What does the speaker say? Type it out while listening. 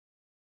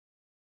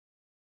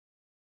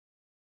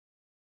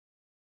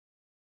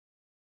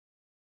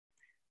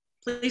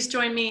Please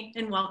join me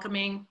in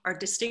welcoming our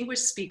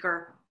distinguished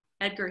speaker,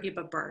 Edgar Heap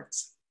of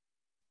Birds.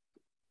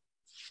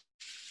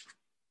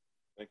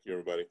 Thank you,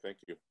 everybody. Thank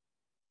you.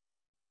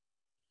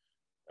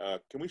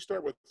 Can we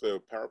start with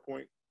the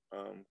PowerPoint,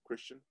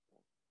 Christian?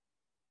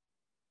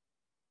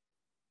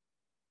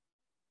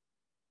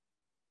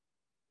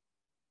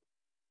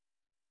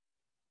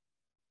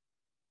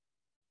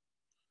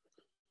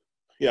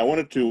 Yeah, I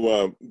wanted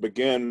to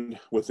begin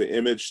with the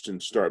image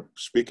and start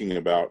speaking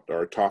about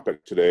our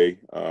topic today.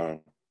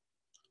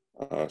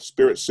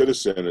 Spirit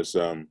Citizen is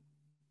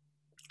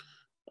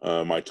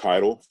my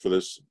title for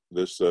this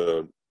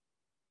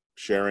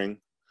sharing.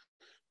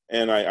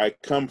 And I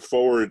come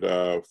forward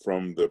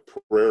from the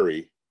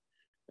prairie,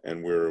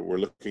 and we're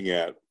looking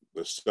at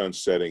the sun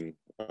setting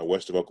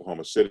west of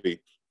Oklahoma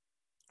City.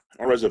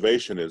 Our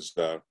reservation is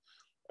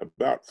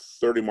about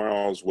 30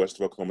 miles west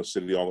of Oklahoma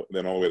City,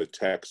 then all the way to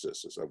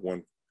Texas. It's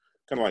kind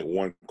of like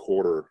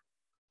 1/4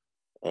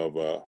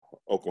 of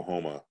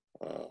Oklahoma,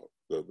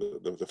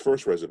 the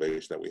first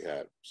reservation that we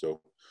had.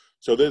 So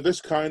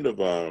this kind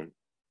of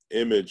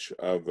image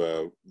of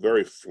a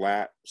very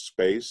flat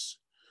space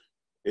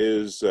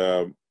is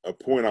a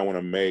point I want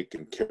to make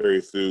and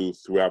carry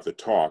throughout the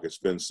talk. It's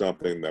been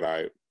something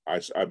that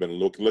I've been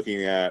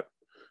looking at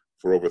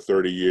for over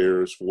 30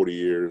 years, 40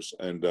 years,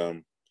 and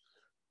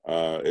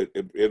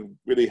it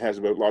really has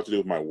a lot to do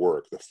with my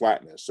work, the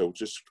flatness. So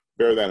just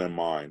bear that in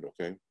mind,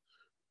 okay?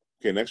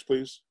 Okay, next,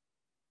 please.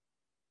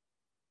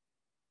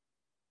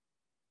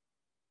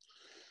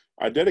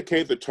 I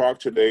dedicate the talk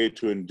today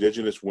to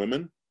Indigenous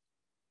women,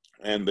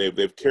 and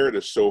they've carried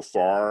us so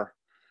far.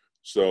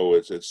 So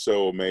it's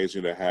so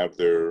amazing to have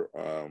their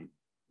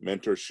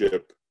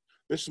mentorship.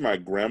 This is my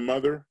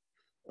grandmother,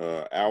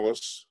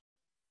 Alice,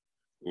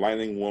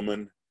 Lightning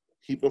Woman,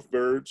 Heap of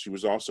Birds. She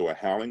was also a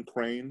howling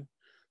crane.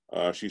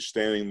 She's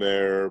standing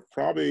there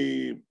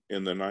probably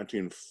in the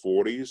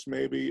 1940s,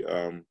 maybe,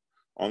 on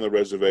the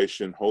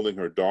reservation holding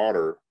her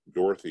daughter,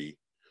 Dorothy.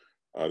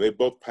 They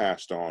both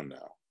passed on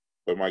now.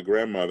 But my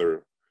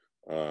grandmother,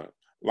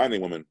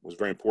 Lightning Woman, was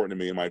very important to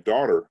me. And my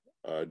daughter,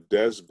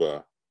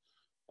 Desba,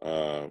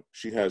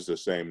 she has the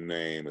same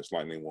name as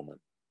Lightning Woman.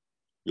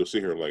 You'll see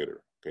her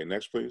later. Okay,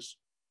 next, please.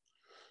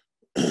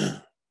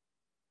 This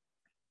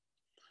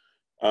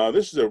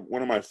is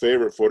one of my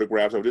favorite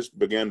photographs. I just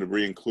began to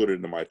re-include it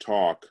into my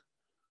talk.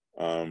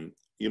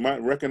 You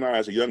might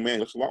recognize a young man. He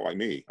looks a lot like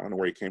me. I don't know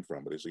where he came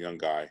from, but he's a young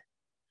guy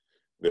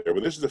there.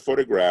 But this is a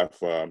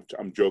photograph.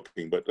 I'm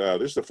joking, but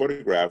this is a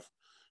photograph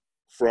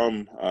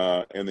from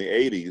in the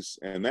 80s,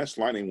 and that's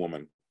Lightning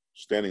Woman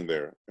standing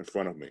there in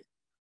front of me.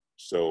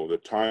 So the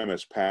time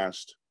has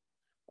passed,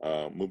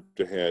 moved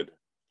ahead,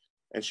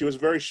 and she was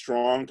very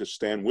strong to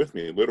stand with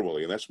me,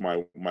 literally. And that's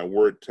my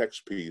word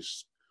text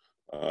piece,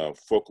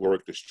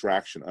 folkloric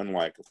distraction,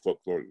 unlike a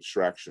folkloric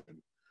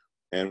distraction.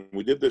 And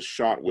we did this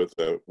shot with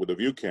a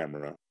view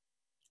camera.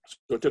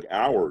 So it took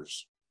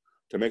hours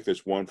to make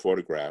this one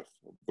photograph,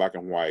 black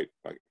and white,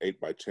 like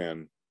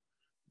 8x10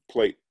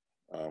 plate.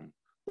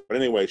 But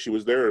anyway, she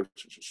was there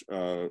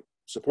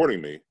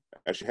supporting me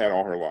as she had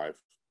all her life.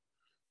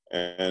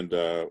 And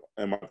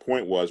my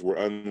point was, we're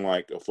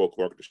unlike a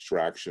folkloric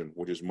distraction,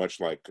 which is much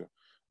like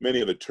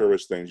many of the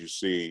tourist things you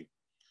see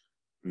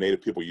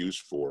Native people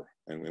used for,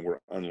 and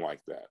we're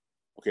unlike that.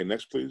 Okay,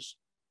 next, please.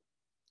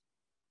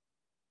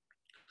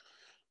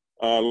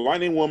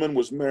 Lightning Woman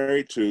was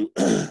married to,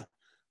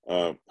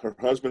 her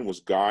husband was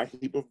Guy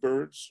Heap of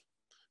Birds,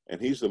 and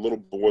he's the little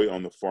boy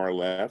on the far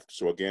left.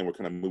 So again, we're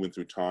kind of moving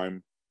through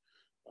time.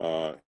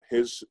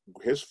 His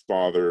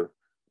father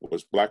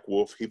was Black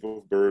Wolf Heap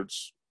of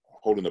Birds,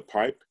 holding the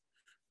pipe,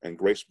 and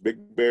Grace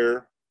Big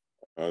Bear,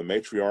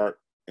 matriarch,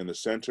 in the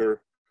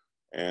center,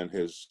 and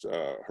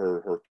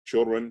her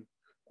children.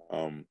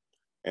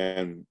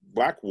 And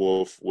Black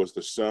Wolf was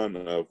the son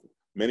of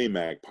Many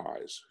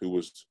Magpies, who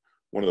was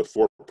one of the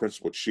 4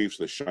 principal chiefs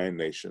of the Cheyenne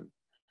Nation.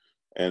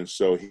 And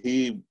so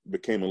he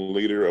became a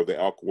leader of the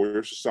Elk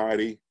Warrior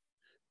Society,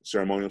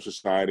 Ceremonial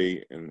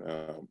Society, and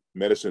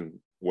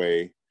Medicine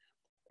Way.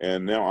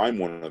 And now I'm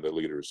one of the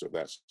leaders of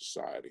that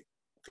society.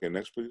 Okay,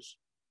 next, please.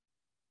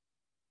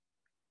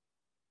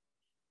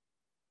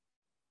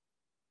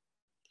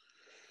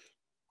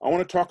 I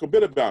want to talk a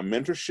bit about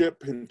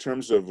mentorship in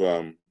terms of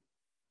an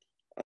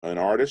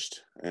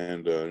artist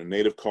and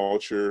Native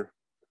culture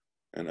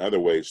and other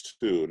ways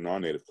too,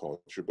 non-Native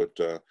culture. But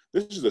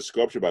this is a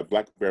sculpture by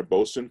Black Bear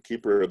Boson,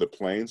 Keeper of the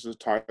Plains is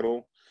the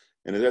title,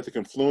 and it's at the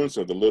confluence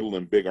of the Little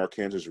and Big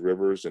Arkansas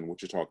rivers in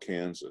Wichita,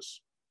 Kansas.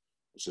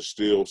 It's a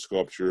steel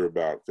sculpture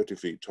about 50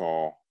 feet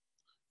tall.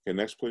 Okay,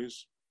 next,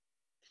 please.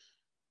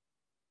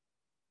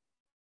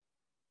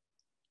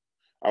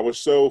 I was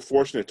so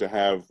fortunate to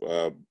have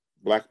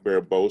Black Bear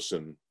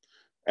Boson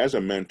as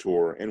a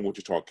mentor in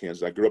Wichita,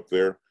 Kansas. I grew up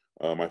there.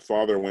 My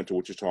father went to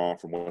Wichita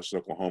from Western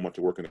Oklahoma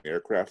to work in an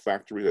aircraft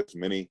factory. That's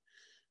many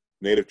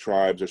Native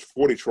tribes. There's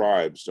 40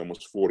 tribes,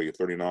 almost 40,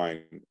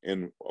 39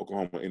 in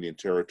Oklahoma Indian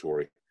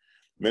Territory.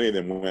 Many of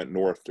them went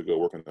north to go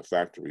work in the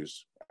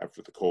factories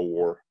after the Cold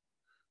War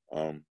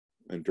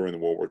and during the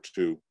World War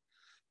II.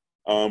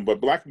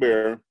 But Black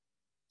Bear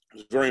He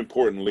was a very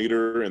important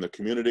leader in the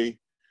community,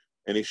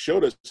 and he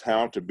showed us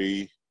how to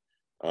be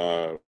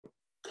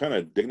kind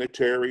of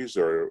dignitaries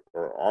or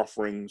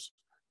offerings,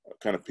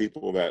 kind of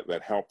people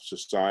that help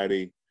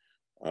society.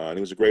 And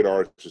he was a great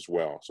artist as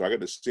well. So I got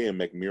to see him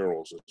make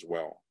murals as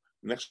well.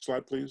 Next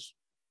slide, please.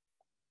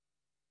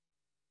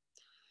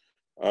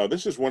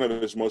 This is one of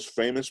his most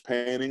famous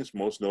paintings,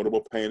 most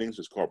notable paintings.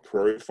 It's called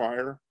Prairie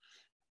Fire,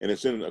 and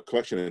it's in a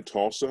collection in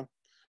Tulsa.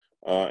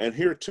 And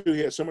here too,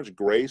 he had so much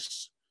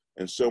grace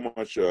and so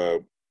much,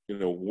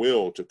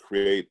 will to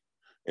create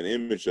an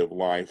image of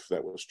life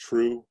that was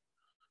true.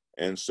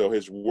 And so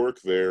his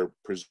work there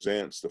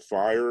presents the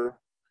fire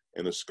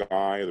in the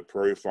sky, the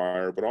prairie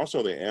fire, but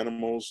also the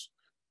animals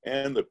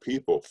and the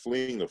people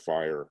fleeing the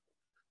fire.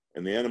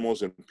 And the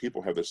animals and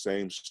people have the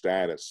same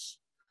status,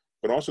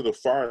 but also the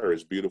fire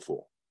is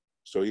beautiful.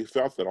 So he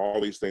felt that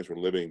all these things were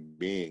living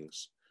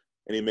beings,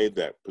 and he made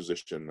that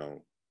position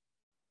known.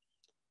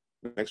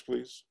 Next,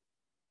 please.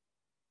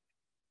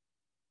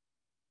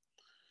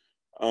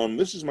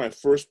 This is my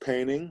first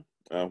painting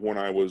when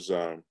I was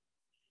a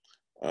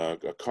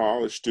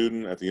college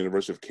student at the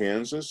University of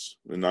Kansas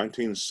in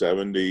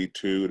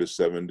 1972 to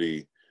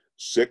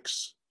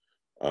 76.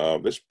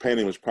 This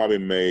painting was probably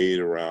made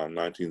around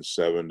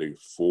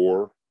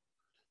 1974,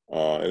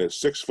 and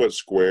it's 6 foot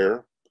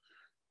square,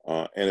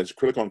 and it's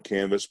acrylic on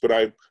canvas. But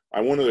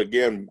I wanted to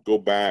again go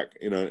back,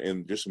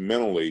 and just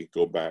mentally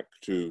go back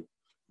to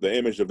the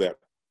image of that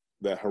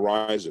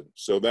horizon.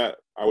 So that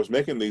I was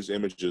making these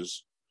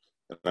images,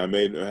 and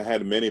I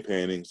had many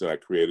paintings that I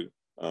created,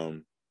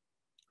 and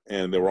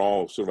they were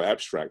all sort of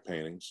abstract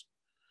paintings.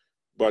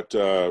 But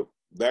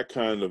that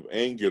kind of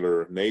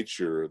angular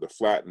nature, the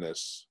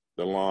flatness,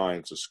 the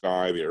lines, the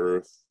sky, the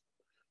earth,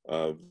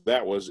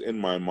 that was in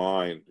my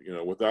mind,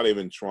 without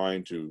even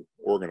trying to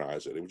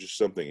organize it. It was just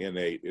something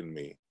innate in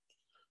me.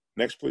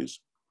 Next, please.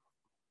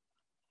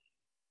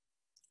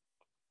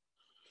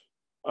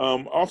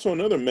 Also,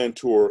 another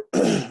mentor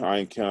I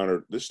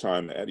encountered this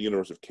time at the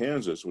University of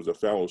Kansas was a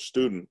fellow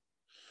student.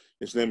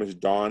 His name is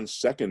Don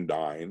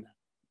Secondine,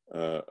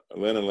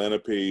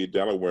 Lenape,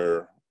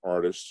 Delaware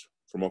artist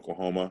from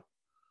Oklahoma.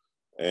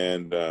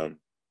 And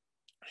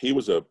he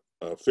was a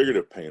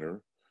figurative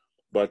painter,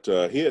 but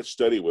he had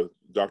studied with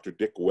Dr.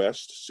 Dick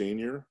West,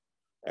 Sr.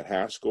 at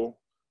Haskell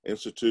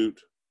Institute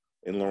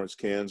in Lawrence,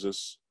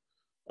 Kansas.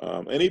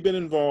 And he'd been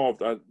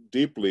involved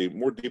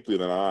more deeply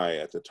than I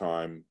at the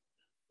time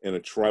in a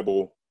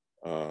tribal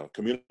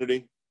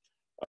community.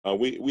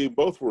 We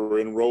both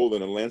were enrolled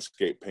in a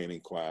landscape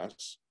painting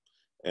class,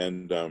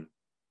 and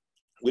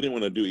we didn't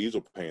want to do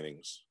easel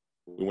paintings.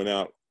 We went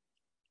out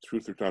 2 or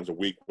 3 times a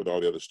week with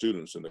all the other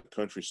students in the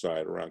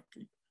countryside around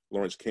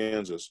Lawrence,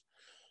 Kansas.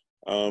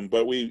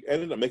 But we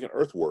ended up making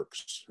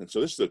earthworks. And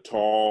so this is a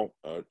tall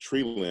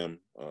tree limb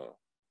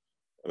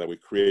that we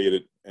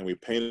created, and we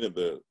painted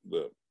the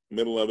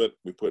middle of it.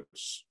 We put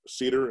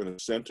cedar in the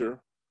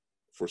center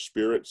for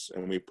spirits,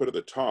 and we put at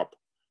the top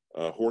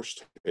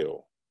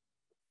horsetail.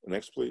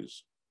 Next,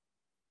 please.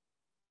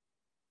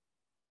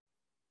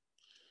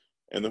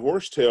 And the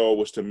horsetail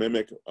was to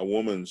mimic a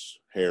woman's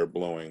hair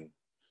blowing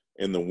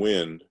in the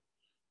wind.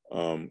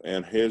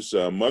 And his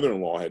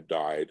mother-in-law had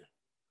died,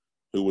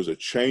 who was a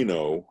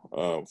Chano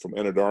from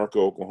Anadarko,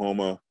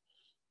 Oklahoma.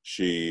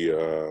 She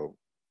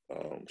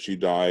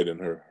died, and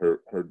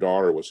her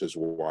daughter was his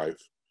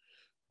wife.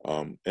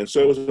 And so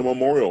it was a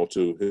memorial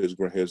to his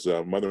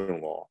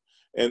mother-in-law.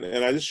 And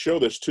I just show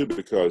this too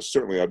because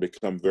certainly I've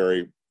become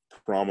very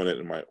prominent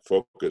in my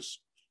focus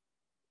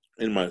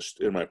in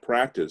my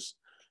practice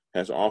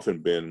has often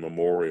been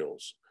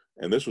memorials.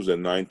 And this was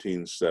in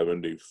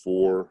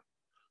 1974.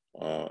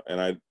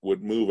 And I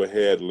would move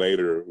ahead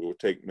later. It would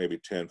take maybe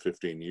 10,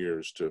 15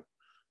 years to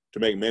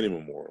make many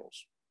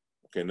memorials.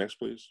 Okay, next,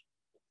 please.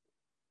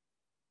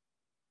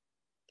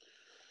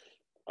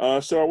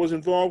 So I was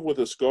involved with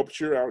the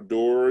sculpture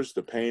outdoors,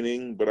 the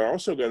painting, but I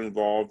also got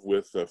involved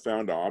with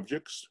found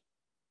objects.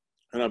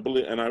 And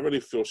I really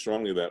feel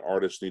strongly that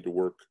artists need to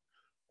work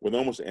with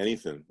almost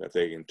anything that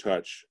they can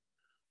touch,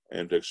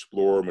 and to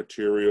explore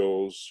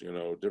materials,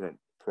 different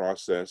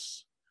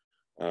process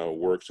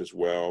works as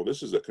well.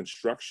 This is a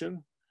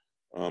construction.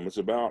 It's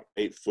about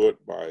 8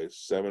 foot by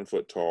 7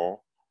 foot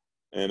tall,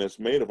 and it's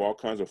made of all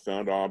kinds of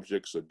found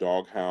objects: a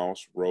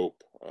doghouse,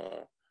 rope,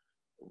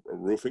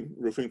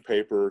 roofing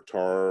paper,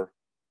 tar,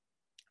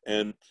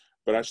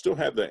 but I still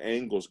had the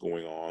angles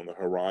going on, the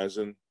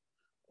horizon,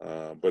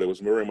 but it was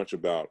very much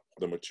about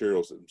the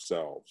materials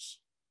themselves.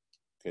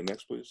 Okay,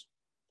 next, please.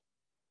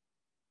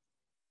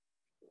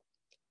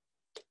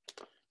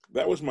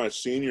 That was my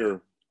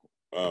senior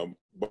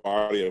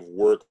body of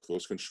work,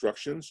 those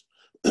constructions,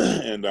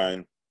 and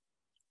I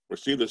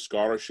received a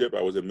scholarship.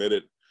 I was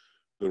admitted to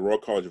the Royal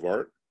College of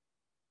Art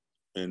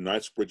in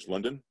Knightsbridge,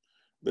 London.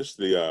 This is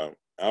the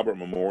Albert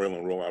Memorial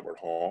and Royal Albert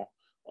Hall,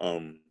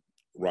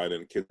 right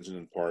in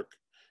Kensington Park.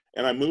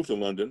 And I moved to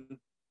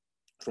London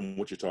from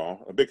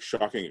Wichita, a big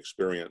shocking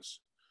experience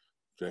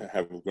to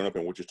have grown up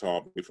in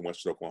Wichita, be from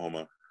West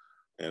Oklahoma,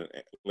 and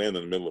land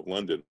in the middle of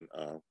London.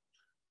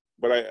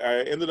 but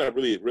I ended up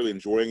really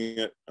enjoying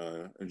it,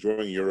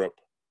 enjoying Europe.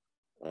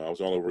 I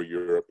was all over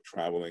Europe,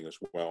 traveling as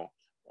well.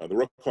 The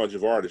Royal College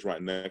of Art is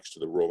right next to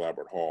the Royal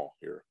Albert Hall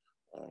here.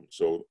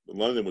 So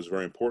London was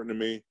very important to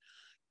me,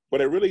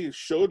 but it really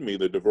showed me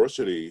the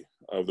diversity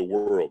of the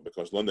world,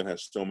 because London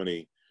has so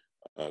many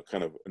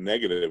kind of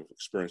negative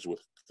experiences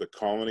with the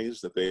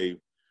colonies that they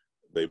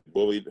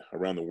bullied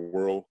around the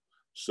world.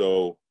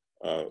 So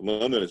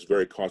London is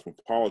very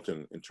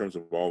cosmopolitan in terms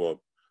of all the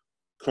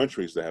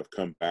countries that have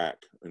come back,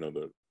 you know,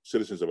 the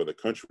citizens of other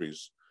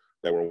countries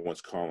that were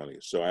once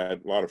colonies. So I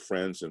had a lot of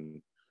friends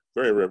and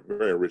very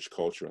rich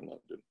culture in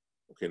London.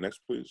 Okay,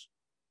 next, please.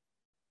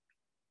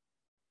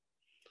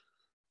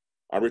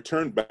 I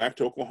returned back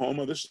to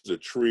Oklahoma. This is a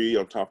tree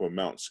on top of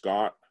Mount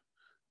Scott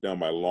down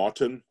by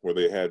Lawton, where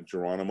they had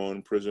Geronimo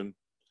in prison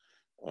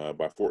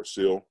by Fort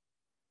Sill.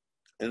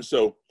 And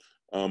so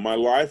my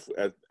life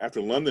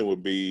after London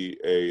would be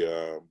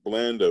a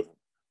blend of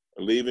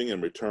leaving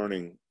and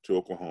returning to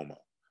Oklahoma.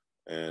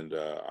 And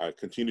I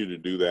continue to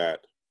do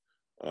that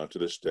to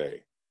this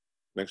day.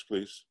 Next,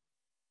 please.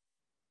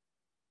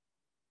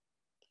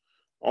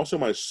 Also,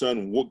 my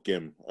son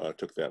Wookgim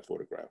took that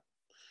photograph.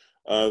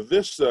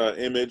 This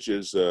image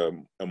is a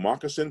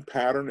moccasin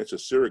pattern. It's a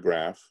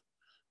serigraph,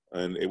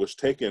 and it was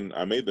taken,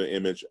 I made the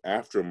image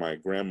after my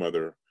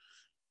grandmother,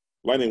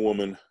 Lightning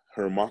Woman,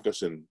 her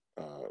moccasin,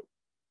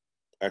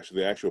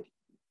 actually the actual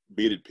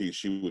beaded piece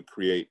she would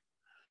create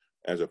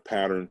as a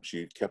pattern.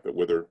 She kept it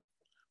with her.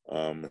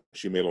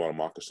 She made a lot of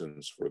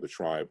moccasins for the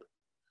tribe.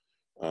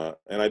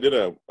 And I did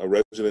a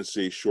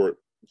residency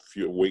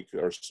week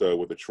or so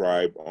with the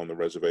tribe on the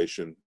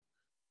reservation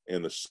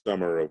in the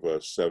summer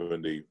of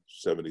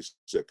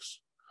 76.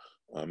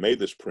 Made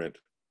this print,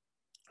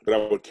 but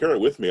I would carry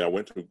it with me. I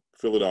went to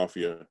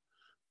Philadelphia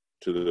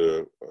to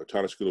the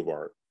Tata School of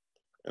Art,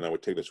 and I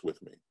would take this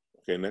with me.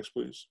 Okay, next,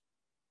 please.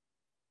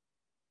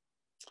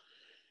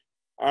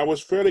 I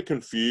was fairly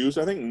confused.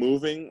 I think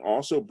moving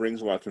also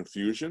brings a lot of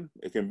confusion.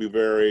 It can be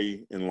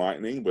very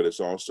enlightening, but it's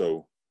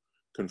also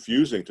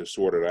confusing to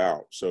sort it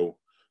out. So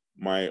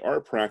my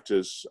art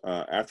practice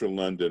after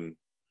London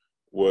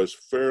was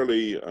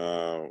fairly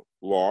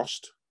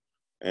lost,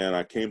 and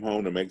I came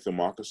home to make the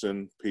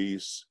moccasin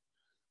piece,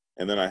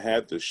 and then I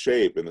had the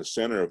shape in the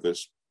center of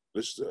this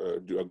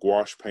a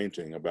gouache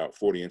painting about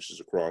 40 inches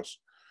across,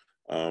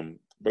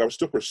 but I was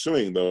still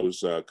pursuing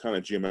those kind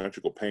of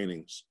geometrical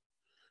paintings,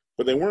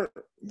 but they weren't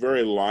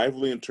very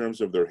lively in terms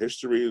of their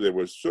history. There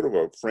was sort of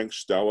a Frank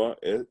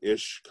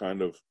Stella-ish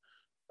kind of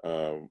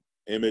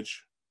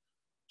image,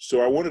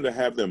 so I wanted to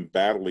have them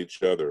battle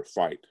each other,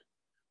 fight,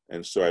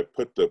 and so I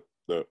put the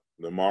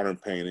modern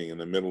painting in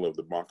the middle of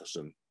the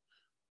moccasin,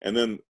 and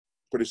then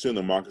pretty soon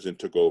the moccasin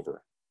took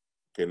over.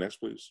 Okay, next,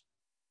 please.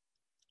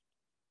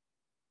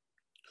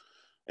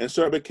 And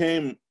so I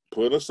became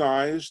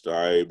politicized.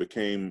 I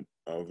became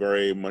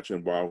very much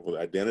involved with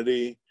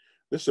identity.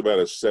 This is about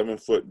a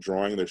 7-foot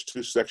drawing. There's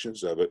 2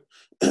 sections of it.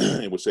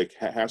 It would say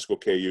Haskell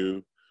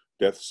KU,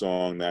 Death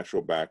Song,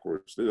 Natural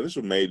Backwards. This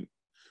was made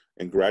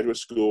in graduate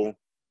school,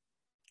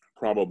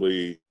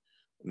 probably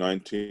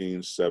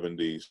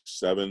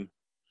 1977.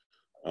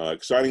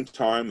 Exciting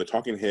time. The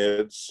Talking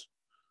Heads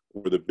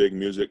were the big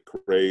music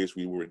craze.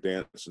 We were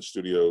dancing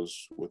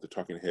studios with the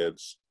Talking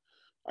Heads.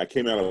 I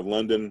came out of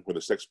London where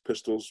the Sex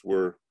Pistols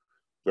were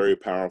very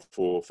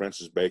powerful.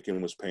 Francis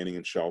Bacon was painting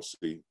in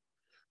Chelsea.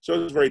 So it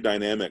was a very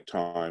dynamic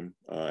time.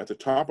 At the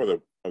top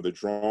of the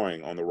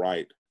drawing on the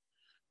right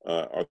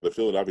are the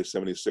Philadelphia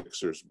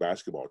 76ers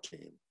basketball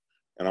team.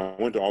 And I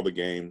went to all the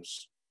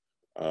games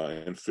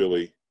in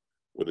Philly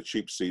where the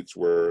cheap seats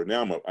were.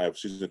 Now I have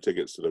season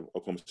tickets to the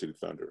Oklahoma City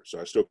Thunder.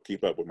 So I still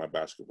keep up with my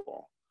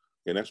basketball.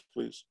 Okay, next,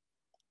 please.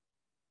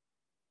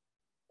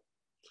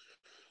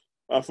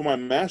 For my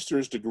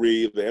master's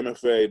degree, the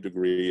MFA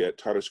degree at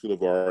Tata School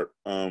of Art,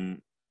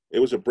 it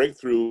was a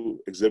breakthrough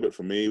exhibit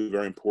for me,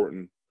 very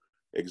important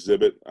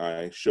exhibit.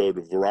 I showed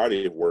a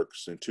variety of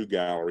works in 2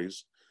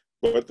 galleries,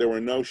 but there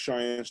were no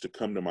Cheyennes to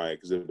come to my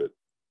exhibit.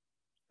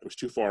 It was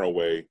too far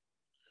away.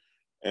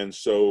 And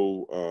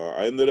so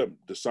I ended up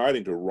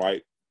deciding to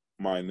write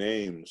my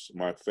names,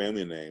 my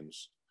family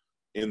names,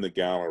 in the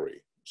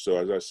gallery. So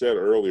as I said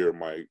earlier,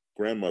 my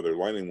grandmother,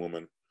 Lightning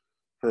Woman,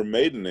 her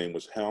maiden name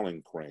was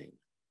Howling Crane.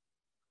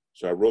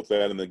 So I wrote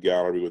that in the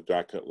gallery with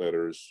die-cut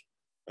letters.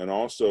 And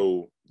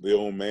also the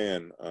old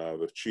man,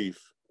 the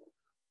chief,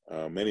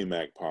 Many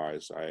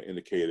Magpies, I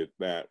indicated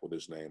that with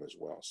his name as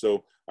well.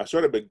 So I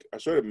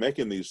started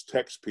making these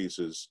text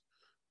pieces,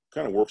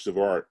 kind of works of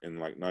art, in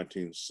like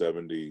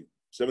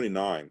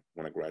 1979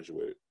 when I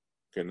graduated.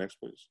 Okay, next,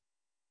 please.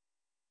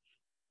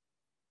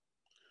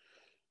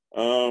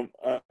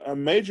 A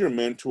major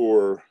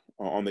mentor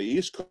on the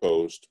East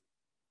Coast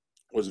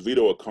was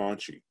Vito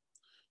Acconci.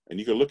 And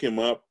you can look him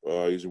up.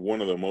 He's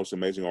one of the most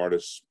amazing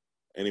artists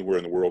anywhere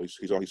in the world.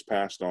 He's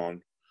passed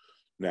on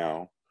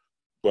now.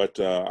 But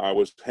I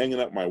was hanging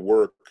up my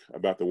work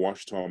about the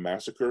Washita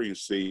Massacre. You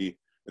see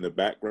in the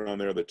background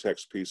there, the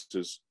text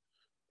pieces.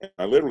 And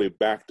I literally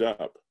backed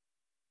up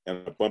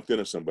and I bumped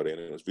into somebody,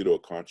 and it was Vito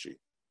Acconci.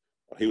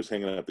 He was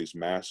hanging up these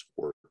mask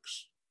work.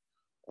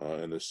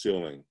 fireworks in the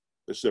ceiling.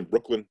 This is in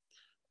Brooklyn,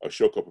 a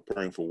show called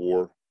Preparing for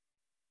War,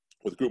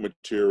 with group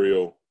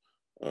material,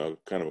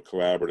 kind of a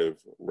collaborative,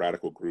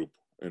 radical group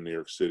in New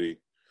York City.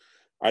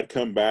 I'd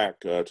come back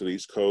to the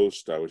East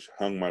Coast. I was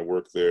hung my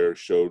work there,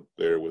 showed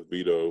there with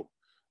Vito.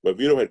 But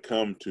Vito had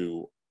come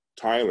to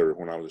Tyler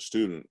when I was a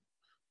student,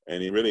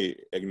 and he really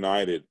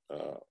ignited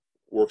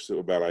works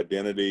about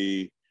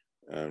identity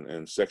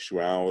and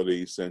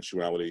sexuality,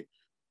 sensuality.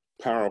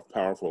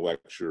 Powerful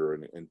lecture,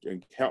 and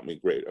helped me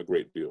a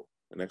great deal.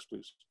 Next,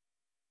 please.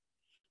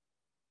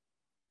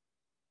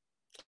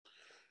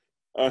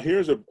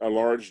 Here's a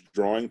large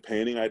drawing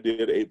painting I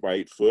did, 8 by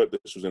 8 foot.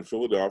 This was in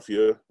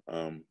Philadelphia,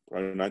 around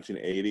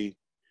 1980,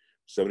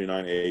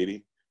 79,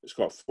 80. It's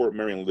called Fort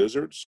Marion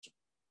Lizards.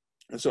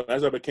 And so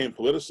as I became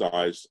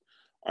politicized,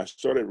 I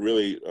started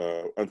really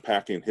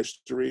unpacking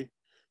history.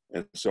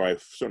 And so I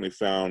certainly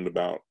found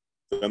about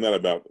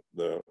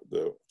the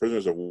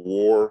prisoners of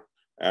war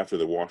after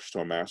the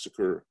Washita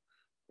Massacre.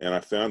 And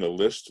I found a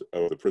list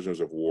of the prisoners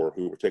of war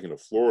who were taken to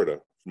Florida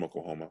from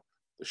Oklahoma,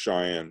 the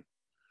Cheyenne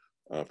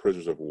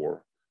prisoners of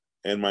war.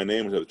 And my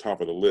name was at the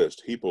top of the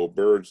list. Heap of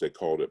Birds, they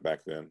called it back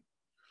then.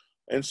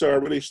 And so I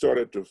really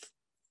started to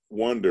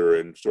wonder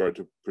and started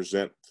to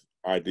present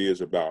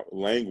ideas about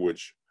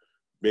language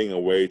being a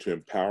way to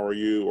empower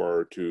you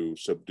or to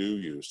subdue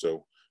you.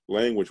 So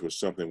language was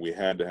something we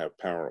had to have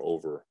power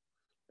over.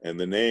 And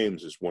the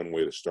names is one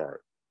way to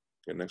start.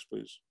 Okay, next,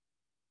 please.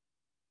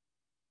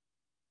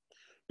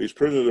 These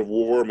prisoners of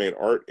war made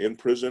art in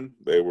prison.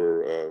 They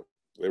were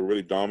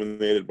really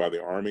dominated by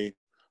the army.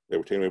 They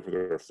were taken away from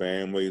their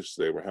families.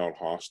 They were held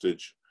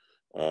hostage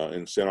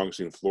in St.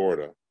 Augustine,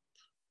 Florida,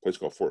 a place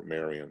called Fort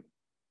Marion.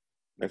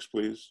 Next,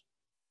 please.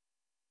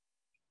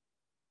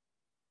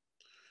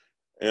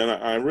 And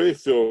I really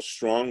feel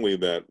strongly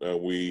that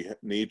we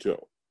need to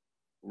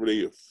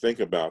really think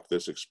about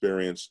this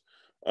experience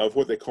of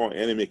what they call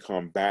enemy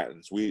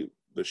combatants.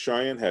 The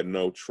Cheyenne had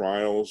no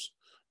trials,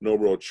 no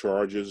real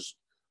charges.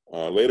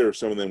 Later,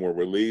 some of them were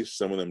released.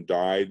 Some of them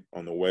died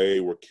on the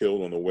way, were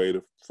killed on the way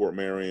to Fort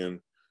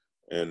Marion.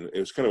 And it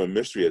was kind of a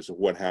mystery as to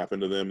what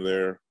happened to them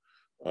there.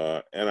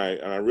 And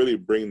I really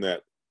bring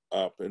that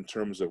up in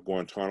terms of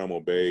Guantanamo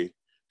Bay,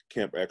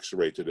 Camp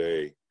X-Ray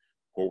today,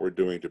 what we're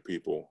doing to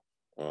people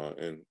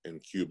in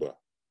Cuba.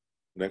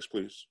 Next,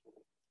 please.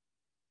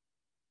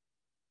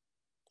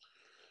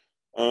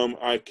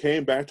 I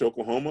came back to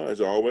Oklahoma,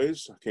 as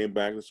always. I came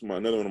back, this is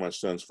another one of my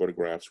son's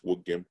photographs,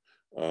 Woodgim.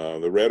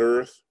 The red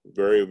earth,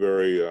 very,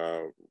 very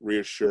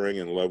reassuring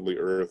and lovely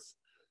earth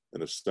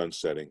in the sun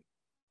setting.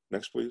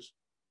 Next, please.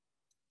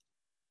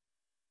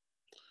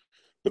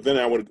 But then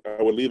I would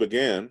leave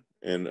again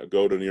and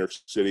go to New York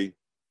City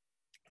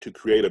to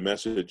create a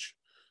message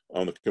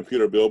on the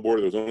computer billboard.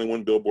 There was only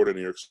one billboard in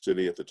New York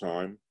City at the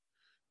time,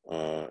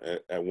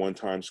 at one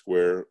Times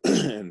Square.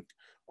 And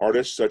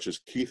artists such as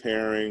Keith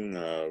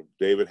Haring,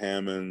 David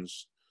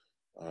Hammonds,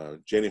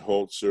 Jenny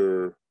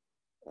Holzer,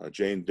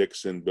 Jane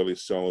Dixon, Billy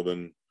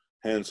Sullivan,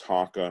 Hans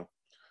Haka,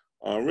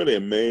 a really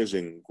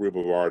amazing group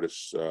of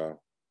artists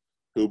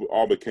who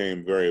all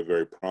became very,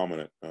 very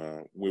prominent.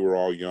 We were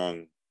all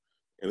young,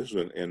 and this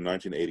was in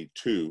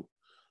 1982,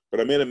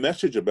 but I made a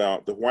message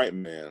about the white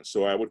man.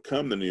 So I would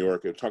come to New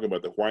York and talk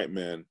about the white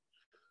man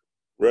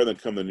rather than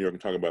come to New York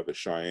and talk about the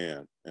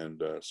Cheyenne.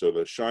 And so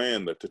the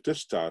Cheyenne, the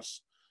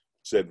Tatistas,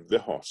 said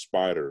Viho,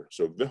 spider.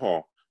 So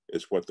Viho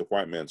is what the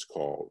white man's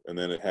called. And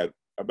then it had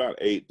about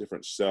 8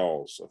 different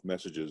cells of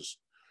messages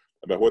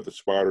about what the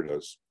spider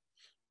does.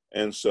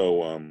 And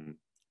so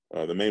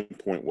the main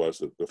point was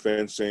that the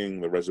fencing,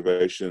 the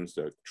reservations,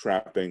 the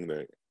trapping,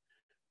 the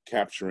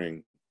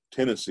capturing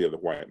tendency of the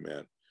white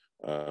man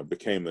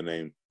became the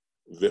name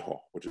Viho,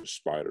 which is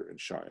spider in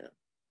Cheyenne.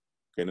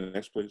 Okay,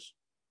 next, please.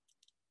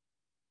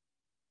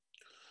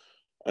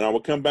 And I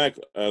will come back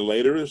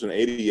later. It was in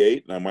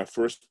 '88. Now, my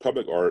first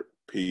public art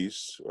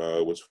piece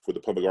was for the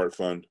Public Art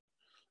Fund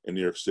in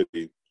New York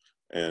City.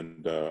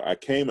 And I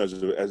came as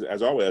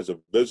always as a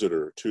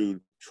visitor to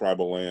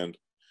tribal land,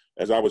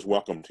 as I was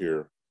welcomed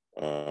here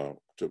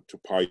to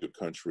Paiute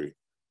country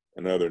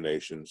and other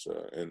nations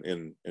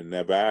in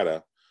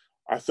Nevada.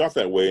 I thought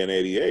that way in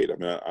 '88. I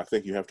mean, I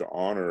think you have to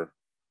honor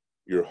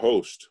your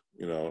host,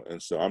 you know.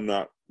 And so I'm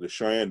not, the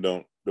Cheyenne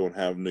don't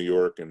have New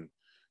York, and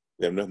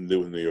they have nothing to do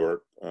with New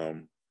York.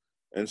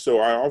 And so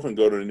I often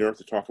go to New York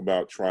to talk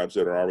about tribes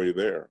that are already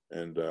there,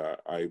 and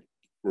I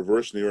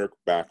reverse New York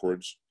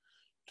backwards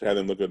to have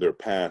them look at their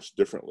past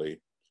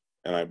differently.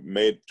 And I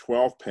made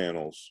 12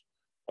 panels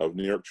of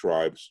New York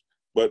tribes,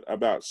 but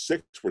about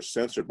 6 were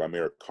censored by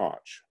Mayor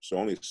Koch. So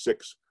only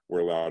 6 were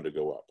allowed to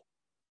go up.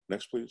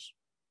 Next, please.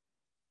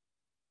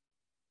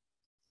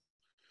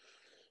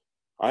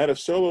 I had a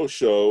solo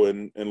show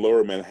in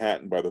Lower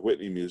Manhattan by the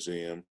Whitney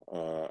Museum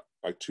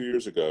like 2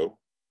 years ago,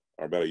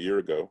 or about a year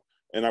ago.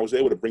 And I was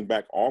able to bring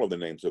back all of the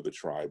names of the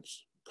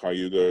tribes: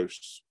 Cayuga,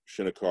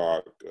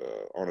 Shinnecock,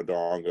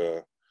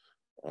 Onondaga,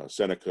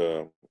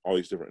 Seneca, all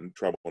these different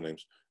tribal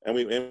names. And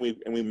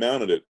we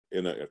mounted it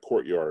in a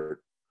courtyard.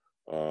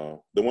 The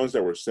ones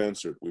that were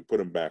censored, we put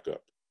them back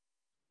up.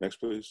 Next,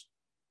 please.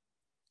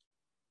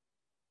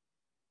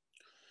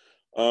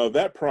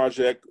 That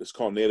project is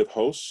called Native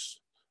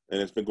Hosts,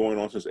 and it's been going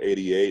on since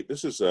 '88.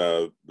 This is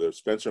the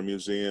Spencer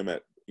Museum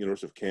at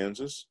University of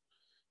Kansas.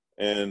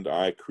 And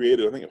I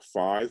created, I think,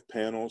 5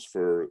 panels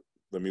for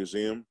the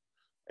museum,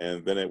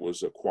 and then it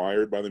was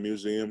acquired by the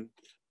museum.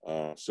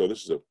 So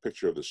this is a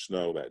picture of the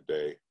snow that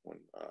day when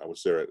I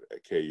was there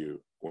at KU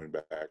going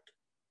back.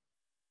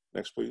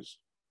 Next, please.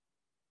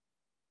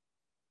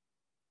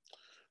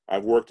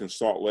 I've worked in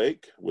Salt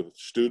Lake with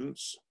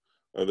students.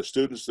 The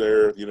students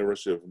there at the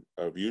University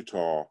of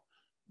Utah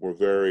were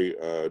very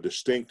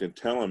distinct in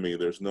telling me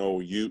there's no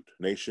Ute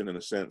nation in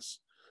a sense.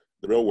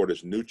 The real word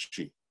is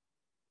Nuchi.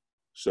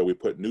 So we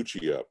put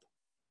Nuchi up,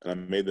 and I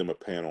made them a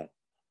panel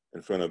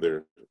in front of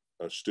their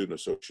student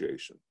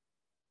association.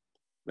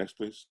 Next,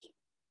 please.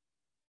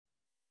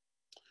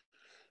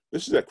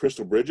 This is at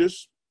Crystal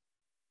Bridges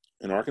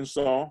in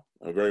Arkansas,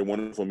 a very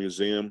wonderful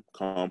museum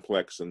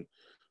complex. And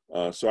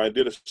so I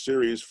did a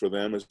series for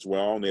them as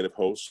well, Native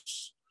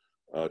Hosts,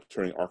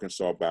 turning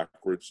Arkansas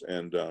backwards.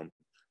 And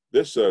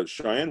this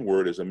Cheyenne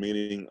word is a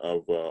meaning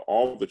of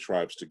all of the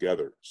tribes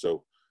together.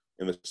 So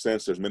in the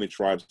sense, there's many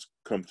tribes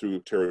come through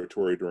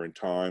territory during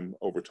time,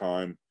 over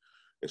time.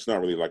 It's not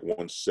really like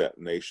one set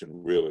nation,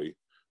 really.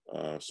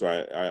 So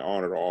I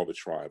honored all the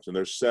tribes. And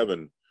there's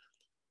 7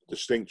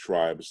 distinct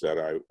tribes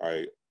that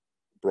I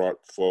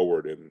brought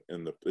forward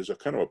there's a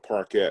kind of a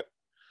parquet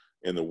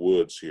in the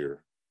woods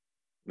here.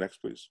 Next,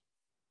 please.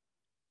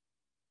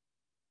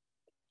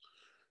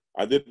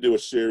 I did do a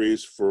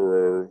series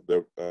for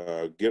the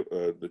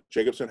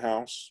Jacobson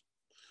House,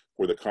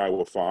 where the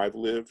Kiowa 5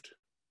 lived.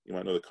 You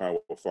might know the Kiowa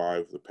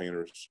 5, the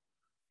painters,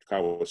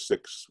 Kiowa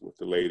 6 with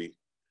the lady.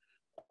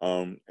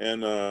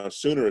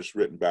 Sooner is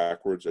written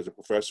backwards. As a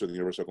professor at the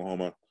University of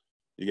Oklahoma,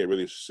 you get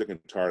really sick and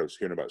tired of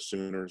hearing about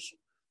Sooners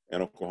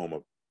and Oklahoma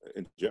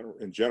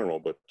in general,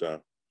 but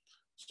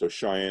so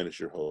Cheyenne is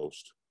your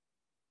host.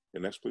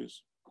 And next,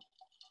 please.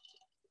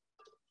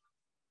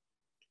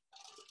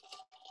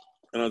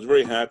 And I was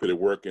very happy to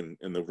work in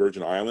the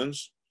Virgin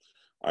Islands.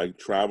 I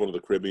travel to the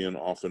Caribbean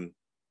often.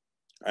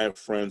 I have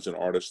friends and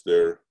artists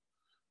there,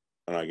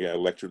 and I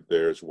lectured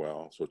there as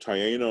well. So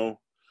Taino,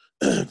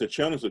 to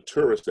challenge the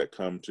tourists that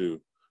come to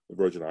the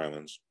Virgin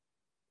Islands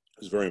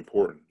is very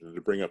important,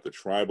 to bring up the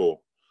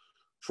tribal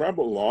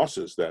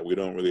losses that we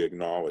don't really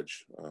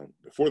acknowledge.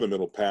 Before the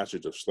Middle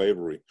Passage of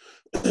slavery,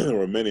 there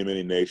were many,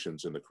 many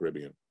nations in the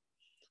Caribbean.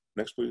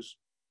 Next, please.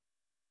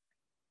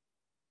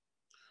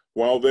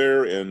 While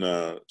there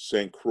in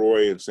St.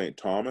 Croix and St.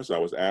 Thomas, I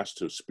was asked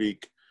to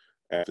speak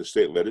at the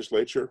state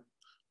legislature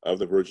of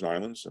the Virgin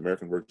Islands,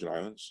 American Virgin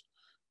Islands.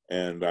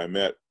 And I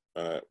met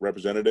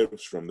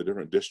representatives from the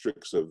different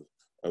districts of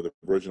the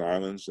Virgin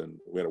Islands, and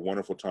we had a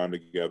wonderful time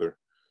together.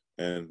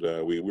 And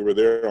we were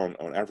there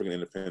on African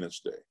Independence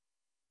Day.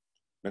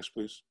 Next,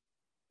 please.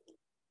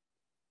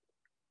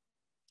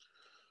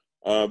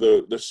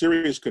 The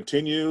series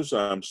continues.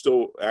 I'm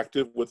still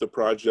active with the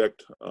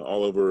project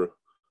all over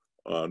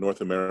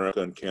North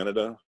America and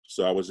Canada.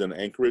 So I was in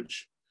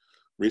Anchorage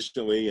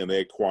recently, and they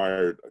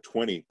acquired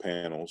 20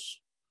 panels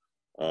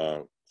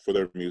for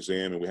their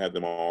museum, and we had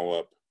them all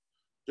up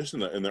just in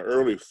the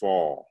early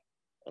fall,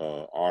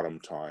 autumn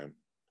time.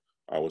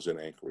 I was in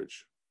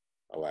Anchorage,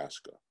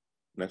 Alaska.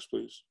 Next,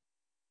 please.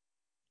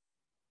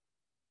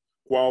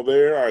 While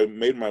there, I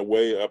made my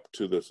way up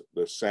to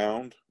the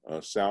Sound,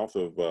 south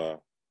of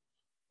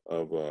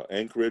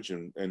Anchorage,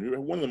 and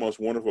one of the most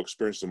wonderful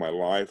experiences of my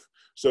life.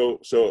 So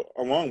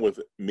along with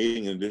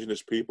meeting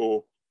Indigenous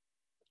people,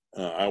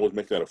 I always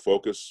make that a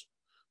focus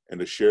and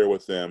to share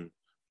with them.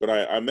 But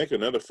I make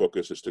another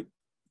focus is to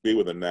be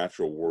with the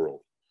natural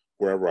world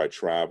wherever I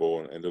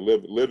travel, and to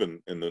live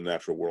in the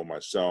natural world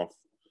myself.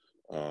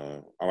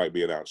 I like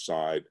being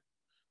outside,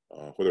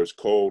 whether it's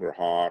cold or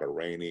hot or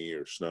rainy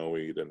or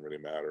snowy, it doesn't really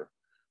matter.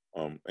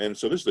 And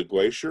so this is the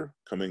glacier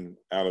coming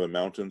out of the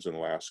mountains in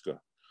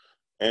Alaska.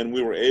 And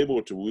we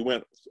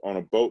went on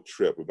a boat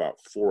trip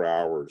about 4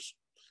 hours.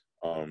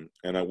 And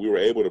we were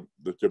able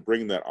to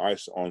bring that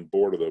ice on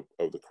board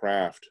of the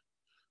craft.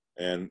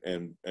 And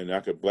I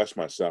could bless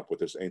myself with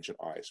this ancient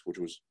ice, which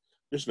was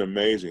just an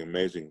amazing,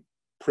 amazing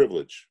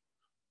privilege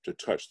to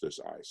touch this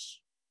ice.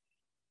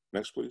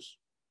 Next, please.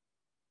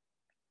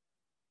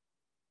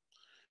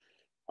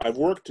 I've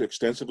worked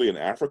extensively in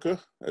Africa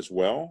as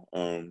well.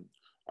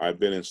 I've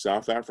been in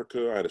South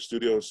Africa. I had a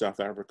studio in South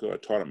Africa. I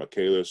taught at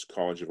Michaelis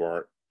College of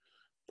Art,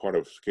 part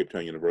of Cape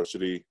Town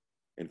University.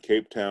 In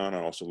Cape Town,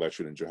 I also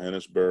lectured in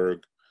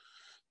Johannesburg.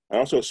 I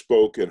also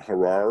spoke in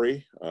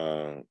Harare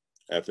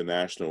at the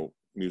National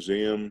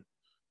Museum.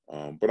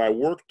 But I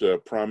worked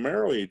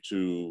primarily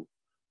to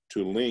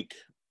link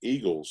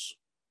eagles.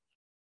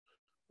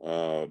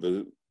 On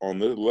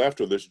the left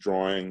of this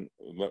drawing,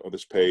 of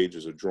this page,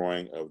 is a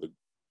drawing of the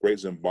Great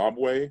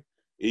Zimbabwe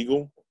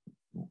eagle,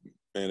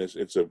 and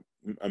it's an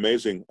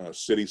amazing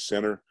city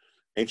center,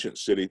 ancient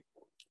city,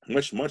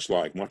 much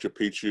like Machu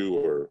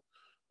Picchu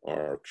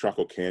or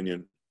Chaco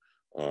Canyon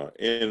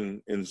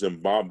in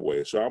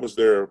Zimbabwe. So I was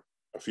there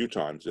a few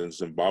times in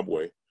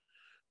Zimbabwe,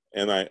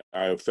 and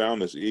I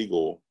found this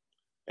eagle,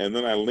 and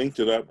then I linked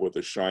it up with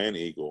the Cheyenne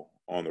eagle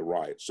on the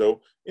right.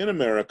 So in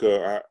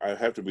America, I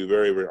have to be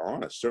very, very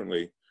honest.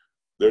 Certainly,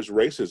 there's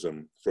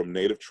racism from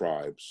native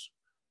tribes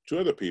to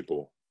other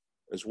people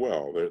as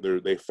well.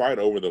 They fight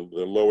over the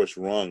lowest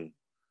rung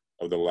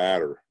of the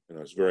ladder. You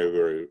know, it's very,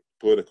 very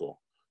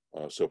political.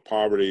 So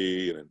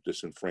poverty and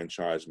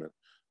disenfranchisement.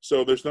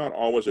 So there's not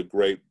always a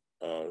great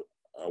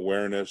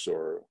awareness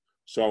or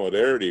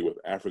solidarity with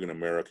African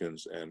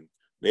Americans and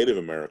Native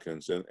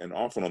Americans. And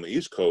often on the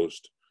East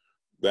Coast,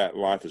 that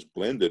life is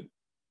blended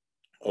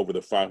over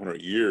the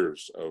 500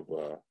 years of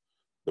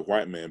the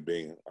white man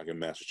being like in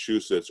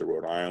Massachusetts or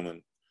Rhode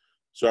Island.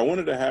 So I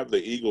wanted to have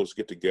the Eagles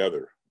get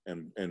together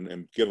and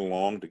get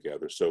along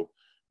together. So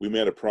we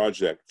made a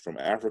project from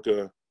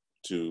Africa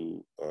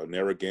to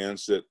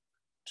Narragansett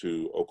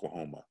to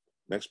Oklahoma.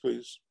 Next,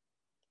 please.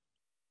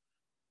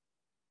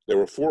 There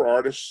were 4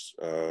 artists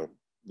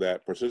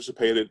that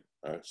participated.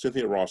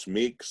 Cynthia Ross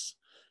Meeks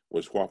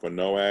was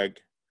Wampanoag,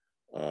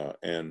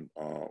 and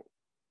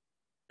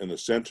in the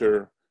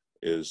center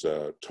is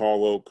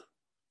Tall Oak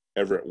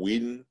Everett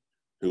Whedon,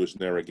 who is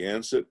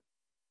Narragansett.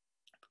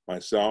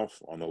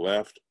 Myself on the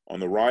left. On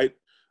the right,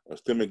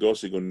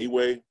 Thimigosi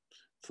Goniwe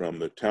from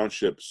the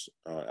townships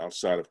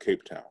outside of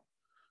Cape Town.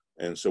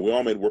 And so we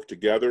all made work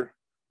together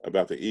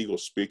about the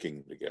Eagles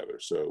speaking together.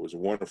 So it was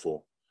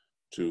wonderful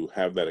to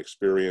have that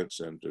experience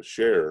and to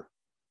share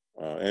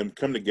and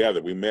come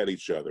together. We met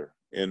each other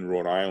in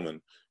Rhode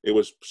Island. It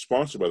was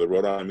sponsored by the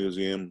Rhode Island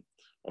Museum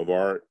of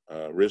Art,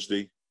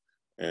 RISD,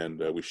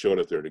 and we showed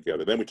it there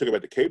together. Then we took it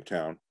back to Cape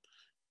Town,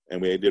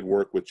 and we did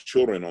work with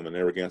children on the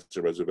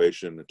Narragansett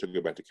Reservation and took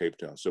it back to Cape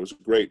Town. So it was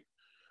great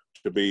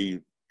to be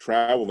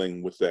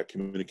traveling with that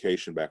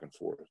communication back and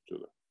forth to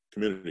the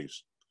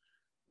communities.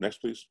 Next,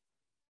 please.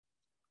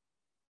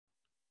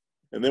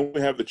 And then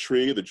we have the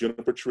tree, the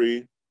juniper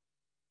tree.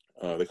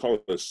 They call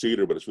it a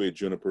cedar, but it's really a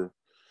juniper.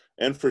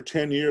 And for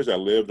 10 years, I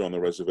lived on the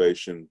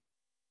reservation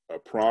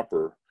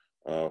proper,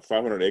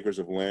 500 acres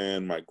of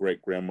land, my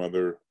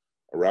great-grandmother,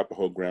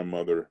 Arapaho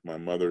grandmother, my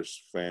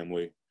mother's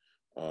family.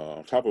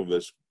 On top of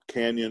this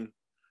canyon,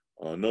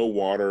 no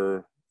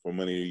water for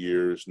many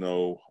years,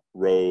 no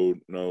road,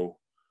 no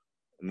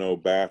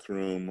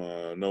bathroom,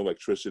 no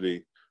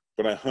electricity.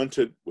 But I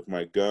hunted with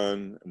my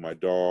gun and my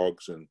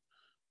dogs and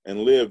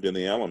lived in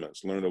the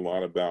elements, learned a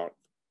lot about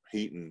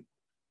heat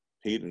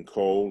and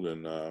cold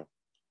and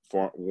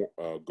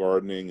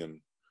gardening and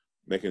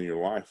making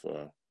your life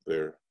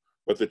there.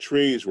 But the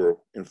trees were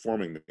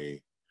informing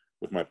me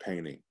with my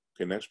painting.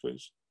 Okay, next,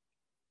 please.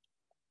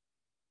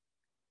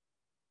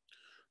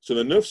 So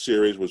the Noof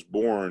series was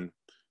born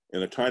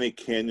in a tiny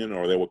canyon,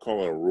 or they would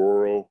call it a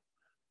rural,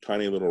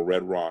 tiny little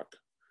red rock,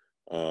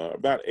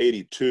 about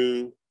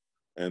 82.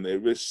 And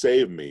it really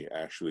saved me,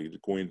 actually,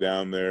 going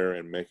down there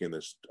and making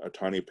this a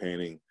tiny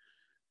painting,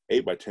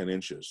 8 by 10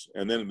 inches.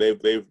 And then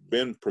they've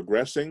been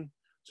progressing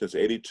since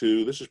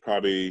 82. This is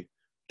probably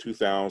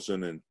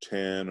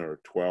 2010 or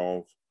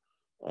 12,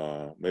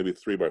 maybe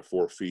 3 by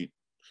 4 feet.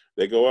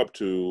 They go up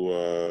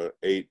to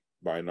 8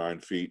 by 9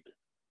 feet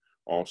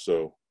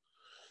also.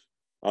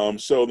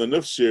 So the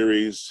Noof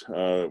series,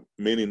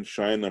 meaning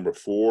shine number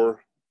 4,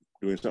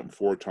 doing something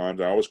 4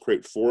 times. I always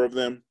create 4 of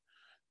them.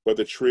 But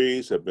the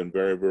trees have been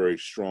very, very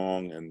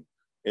strong and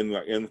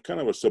in kind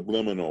of a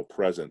subliminal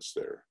presence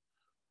there.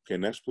 Okay,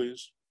 next,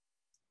 please.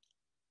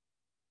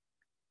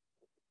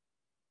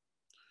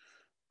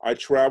 I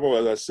travel,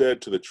 as I said,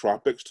 to the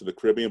tropics, to the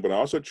Caribbean, but I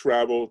also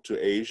travel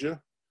to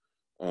Asia.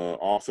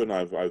 Often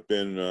I've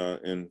been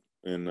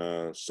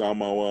in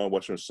Samoa,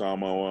 Western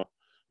Samoa.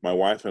 My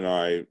wife and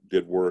I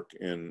did work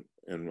in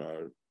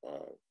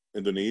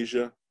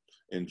Indonesia,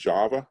 in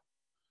Java.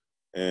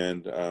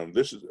 And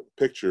this is a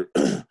picture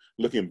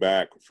looking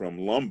back from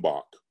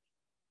Lombok,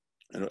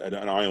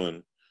 an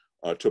island,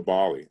 to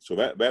Bali. So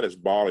that is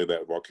Bali,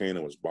 that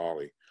volcano is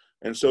Bali.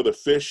 And so the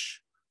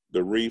fish,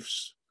 the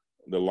reefs,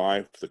 the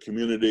life, the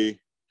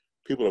community,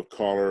 people of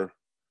color,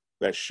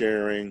 that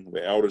sharing,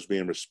 the elders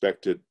being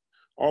respected,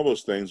 all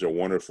those things are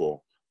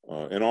wonderful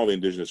in all the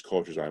indigenous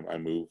cultures I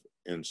move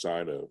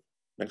inside of.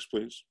 Next,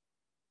 please.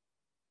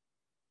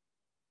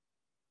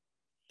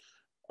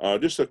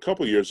 Just a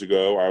couple years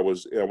ago, I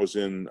was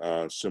in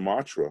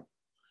Sumatra,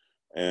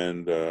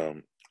 and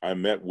I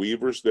met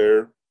weavers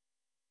there,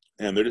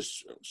 and they're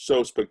just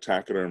so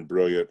spectacular and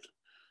brilliant.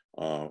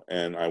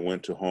 And I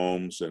went to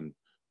homes and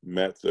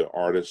met the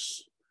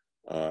artists,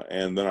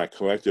 and then I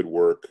collected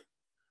work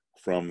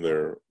from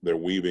their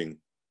weaving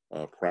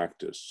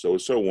practice. So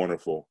it's so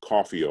wonderful.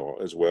 Coffee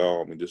as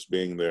well. I mean, just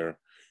being there,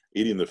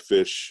 eating the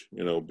fish,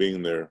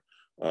 being there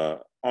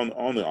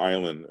on the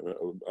island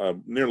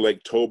near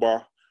Lake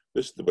Toba.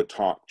 This is the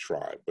Batak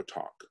tribe,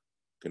 Batak.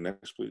 Okay,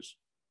 next, please.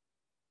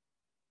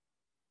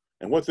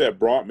 And what that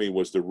brought me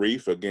was the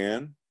reef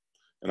again,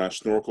 and I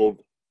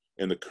snorkeled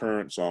in the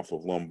currents off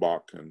of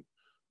Lombok and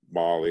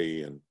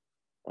Bali and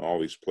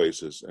all these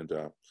places. And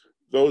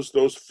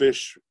those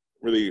fish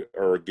really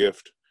are a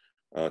gift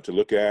to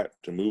look at,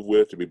 to move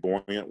with, to be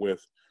buoyant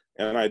with.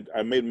 And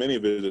I made many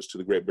visits to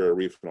the Great Barrier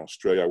Reef in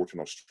Australia. I worked in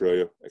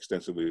Australia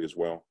extensively as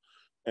well.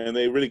 And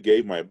they really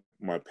gave my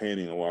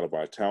painting a lot of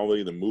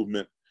vitality, the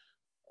movement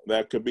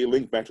that could be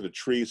linked back to the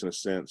trees in a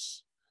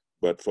sense,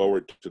 but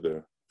forward to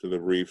the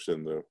reefs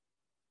and the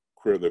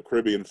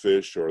Caribbean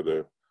fish or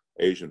the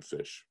Asian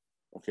fish.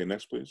 Okay,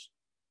 next please.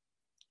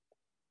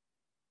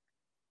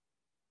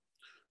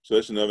 So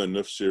that's another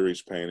Noof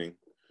series painting.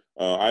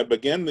 I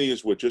began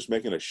these with just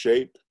making a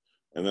shape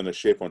and then a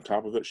shape on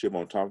top of it, shape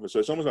on top of it. So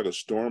it's almost like a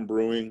storm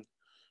brewing.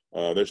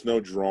 There's no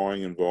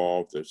drawing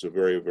involved. It's a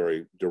very,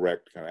 very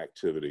direct kind of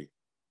activity.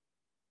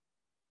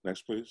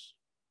 Next, please.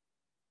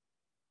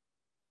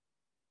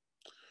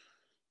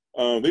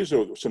 These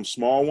are some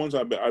small ones.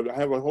 I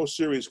have a whole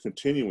series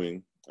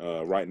continuing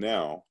right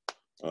now,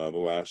 the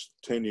last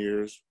 10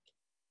 years.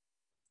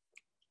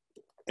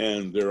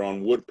 And they're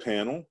on wood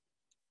panel.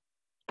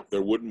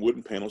 They're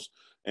wooden panels,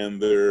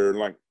 and they're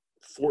like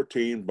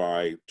 14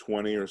 by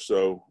 20 or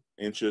so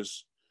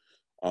inches.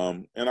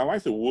 And I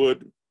like the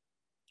wood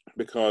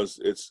because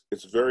it's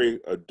very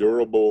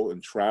durable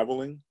in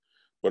traveling,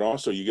 but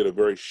also you get a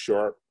very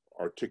sharp,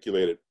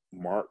 articulated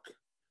mark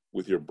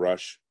with your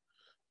brush.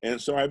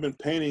 And so I've been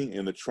painting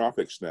in the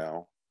tropics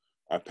now.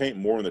 I paint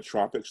more in the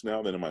tropics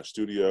now than in my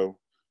studio.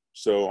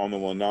 So on the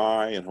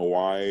Lanai in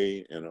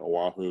Hawaii and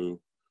Oahu,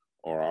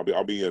 or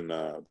I'll be in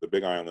the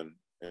Big Island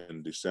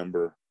in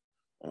December.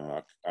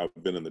 I've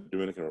been in the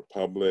Dominican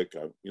Republic.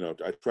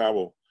 I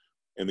travel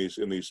in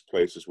these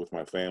places with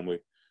my family,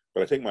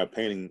 but I take my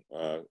painting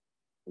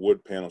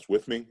wood panels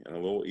with me and a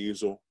little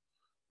easel,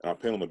 and I'll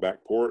paint on the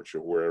back porch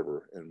or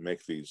wherever and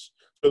make these.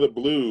 So the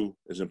blue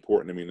is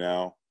important to me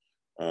now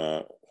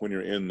when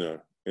you're in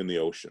the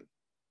ocean.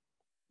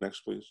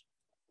 Next, please.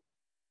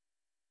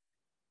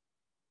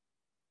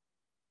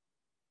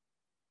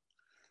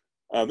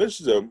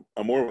 This is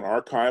a more of an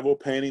archival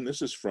painting.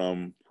 This is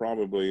from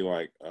probably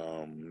like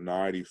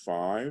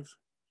 95.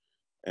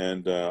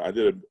 And I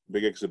did a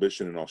big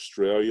exhibition in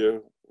Australia.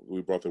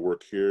 We brought the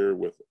work here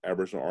with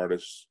Aboriginal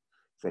artists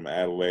from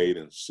Adelaide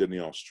and Sydney,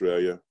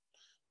 Australia.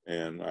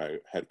 And I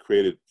had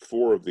created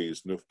 4 of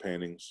these Noof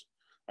paintings.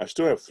 I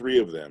still have 3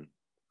 of them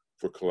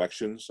for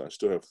collections. I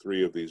still have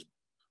 3 of these.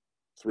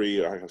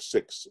 I have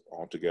 6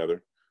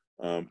 altogether.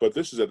 But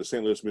this is at the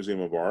St. Louis Museum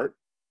of Art.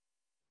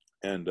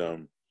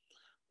 And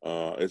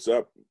it's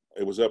up.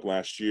 It was up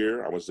last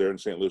year. I was there in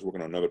St. Louis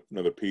working on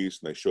another piece,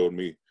 and they showed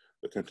me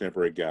the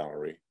contemporary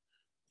gallery.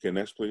 Okay,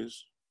 next,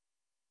 please.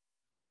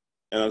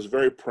 And I was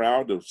very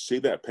proud to see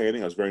that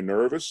painting. I was very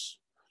nervous,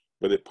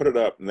 but they put it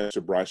up next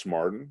to Bryce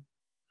Martin.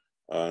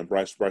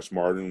 Bryce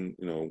Martin,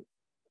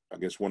 I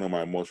guess one of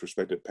my most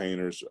respected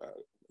painters,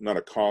 not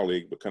a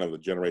colleague, but kind of the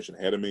generation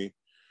ahead of me.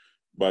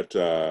 But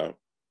I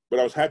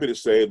was happy to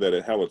say that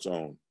it held its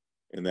own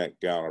in that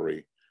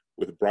gallery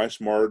with Bryce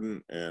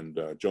Martin and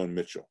Joan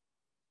Mitchell.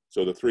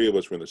 So the 3 of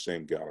us were in the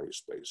same gallery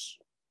space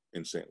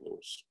in St.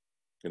 Louis.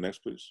 Okay, next,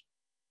 please.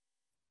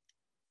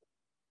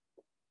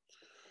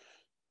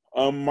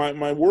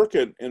 My work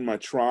in my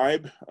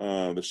tribe,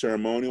 the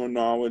ceremonial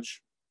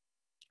knowledge,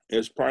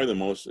 is probably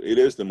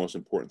the most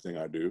important thing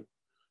I do.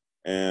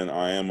 And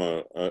I am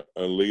a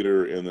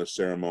leader in the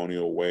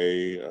ceremonial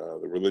way,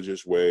 the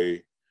religious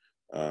way.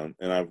 And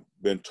I've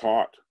been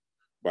taught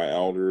by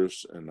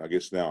elders, and I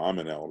guess now I'm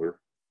an elder.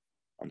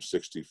 I'm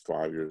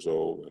 65 years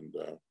old, and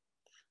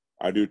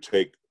I do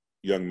take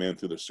young men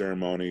through the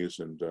ceremonies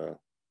and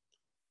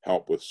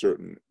help with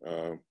certain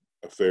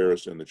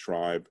affairs in the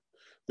tribe.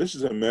 This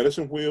is a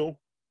medicine wheel,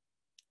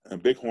 a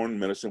bighorn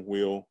medicine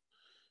wheel,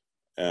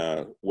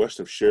 west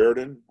of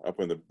Sheridan, up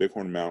in the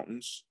Bighorn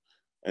Mountains.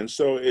 And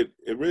so it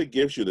really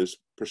gives you this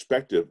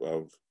perspective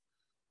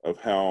of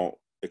how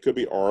it could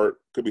be art,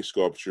 could be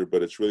sculpture,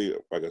 but it's really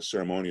like a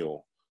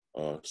ceremonial,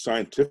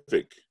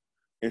 scientific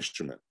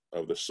instrument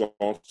of the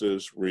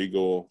solstice,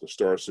 regal, the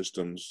star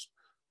systems,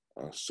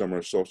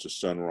 summer solstice,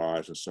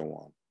 sunrise, and so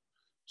on.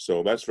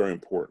 So that's very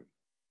important.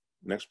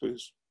 Next,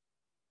 please.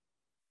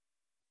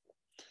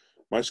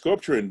 My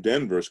sculpture in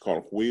Denver is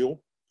called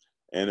Wheel,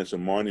 and it's a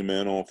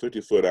monumental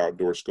 50-foot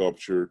outdoor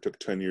sculpture. It took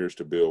 10 years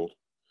to build.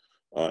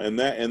 And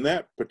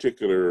that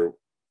particular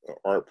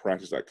art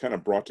practice, I kind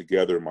of brought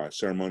together my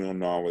ceremonial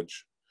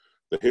knowledge,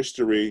 the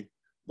history,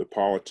 the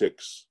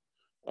politics,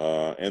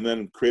 and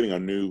then creating a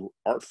new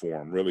art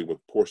form, really with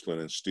porcelain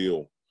and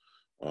steel,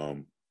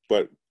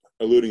 but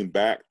alluding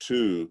back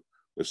to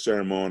the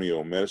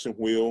ceremonial medicine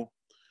wheel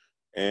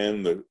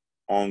and the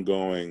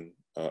ongoing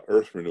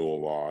Earth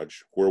Renewal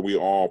Lodge, where we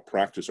all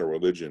practice our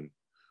religion,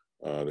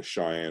 the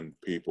Cheyenne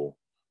people.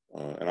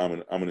 And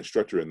I'm an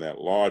instructor in that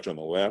lodge on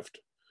the left.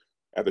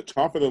 At the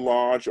top of the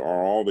lodge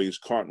are all these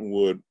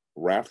cottonwood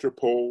rafter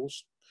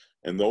poles,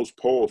 and those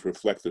poles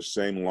reflect the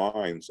same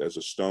lines as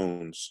the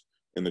stones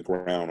in the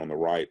ground on the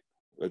right,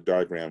 the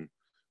diagram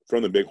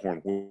from the Bighorn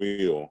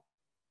wheel.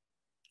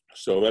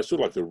 So that's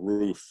sort of like the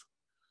roof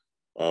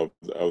of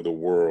the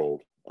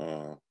world.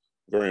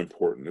 Very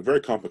important and very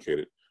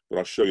complicated, but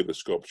I'll show you the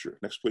sculpture.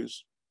 Next,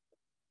 please.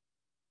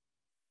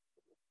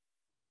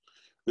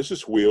 This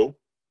is Wheel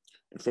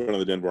in front of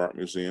the Denver Art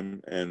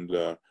Museum, and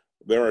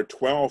there are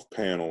 12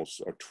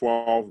 panels or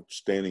 12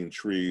 standing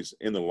trees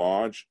in the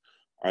lodge.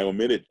 I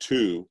omitted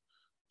 2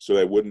 so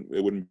that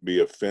it wouldn't be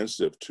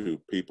offensive to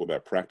people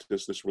that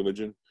practice this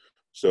religion.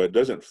 So it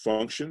doesn't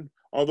function,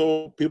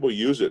 although people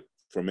use it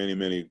for many,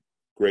 many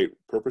great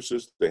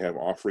purposes. They have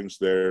offerings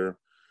there.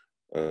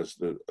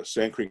 The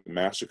Sand Creek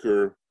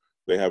Massacre,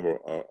 they have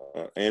a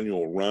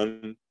annual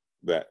run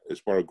that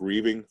is part of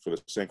grieving for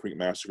the Sand Creek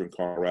Massacre in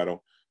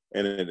Colorado,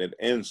 and it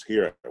ends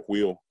here at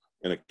Wheel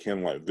in a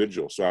candlelight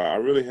vigil. So I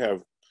really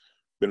have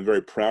been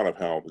very proud of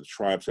how the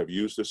tribes have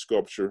used this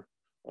sculpture,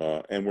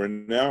 and we're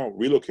now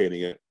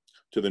relocating it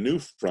to the new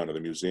front of the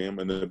museum.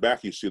 And in the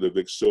back, you see the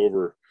big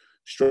silver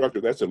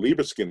structure. That's a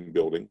Libeskind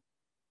building,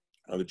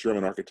 the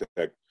German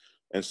architect.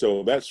 And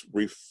so that's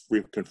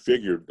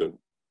reconfigured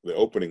the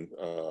opening,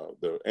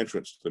 the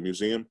entrance to the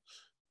museum.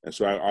 And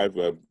so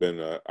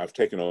I've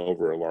taken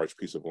over a large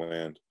piece of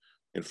land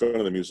in front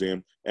of the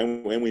museum.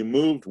 And we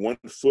moved 1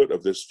 foot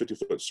of this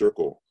 50-foot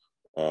circle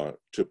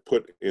to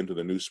put into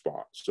the new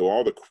spot. So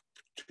all the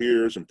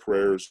tears and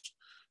prayers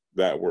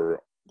that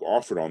were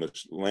offered on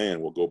this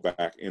land will go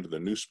back into the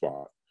new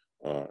spot.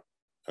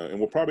 And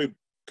we'll probably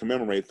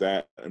commemorate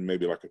that in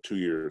maybe like 2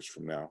 years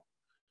from now.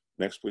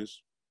 Next,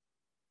 please.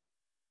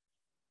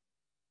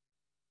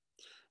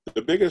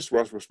 The biggest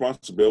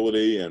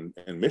responsibility and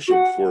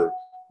mission for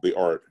the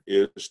art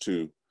is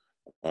to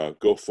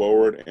go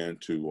forward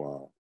and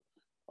to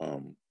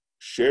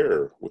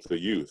share with the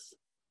youth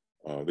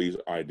these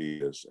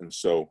ideas. And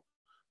so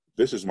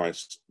this is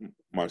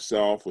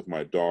myself with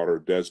my daughter,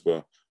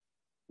 Desba,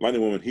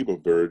 Lightning Woman Heap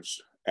of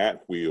Birds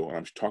at Wheel, and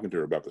I'm talking to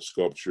her about the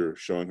sculpture,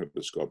 showing her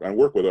the sculpture. I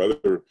work with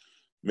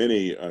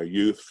many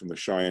youth from the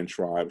Cheyenne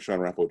tribe, Cheyenne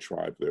Arapaho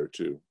tribe there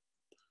too.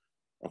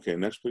 Okay,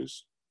 next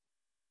please.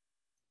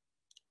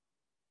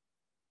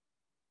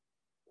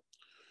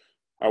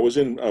 I was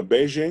in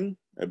Beijing,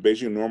 at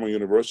Beijing Normal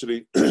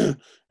University,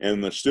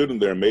 and the student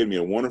there made me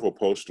a wonderful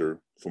poster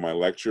for my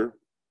lecture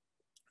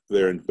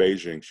there in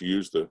Beijing. She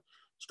used the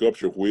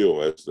sculpture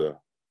wheel as the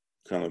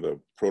kind of the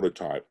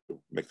prototype to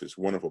make this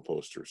wonderful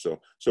poster.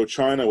 So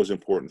China was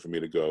important for me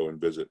to go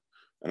and visit.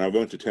 And I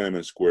went to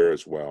Tiananmen Square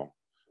as well.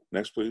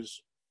 Next,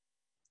 please.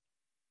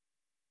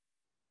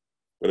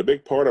 But a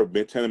big part of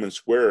Tiananmen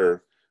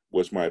Square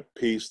was my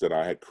piece that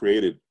I had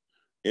created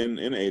in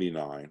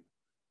 '89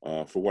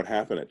 for what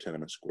happened at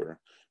Tiananmen Square.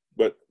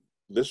 But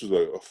this was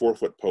a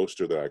 4-foot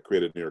poster that I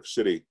created in New York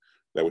City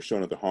that was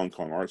shown at the Hong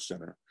Kong Art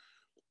Center.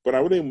 But I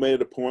really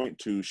made a point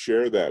to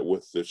share that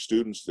with the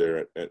students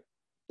there at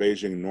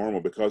Beijing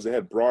Normal, because they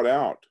had brought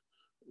out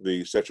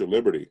the Statue of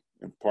Liberty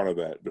and part of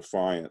that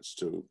defiance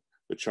to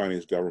the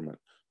Chinese government.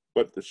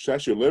 But the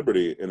Statue of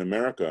Liberty in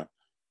America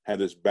had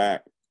its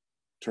back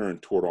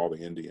turned toward all the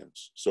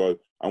Indians. So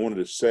I wanted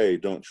to say,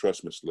 don't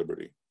trust Miss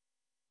Liberty.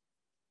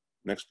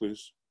 Next,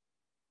 please.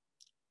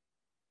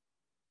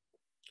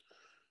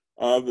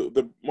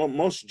 The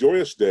most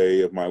joyous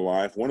day of my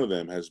life, one of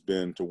them has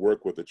been to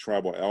work with the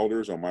tribal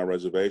elders on my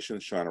reservation,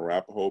 Cheyenne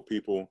Arapaho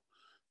people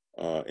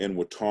in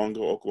Watonga,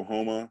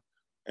 Oklahoma.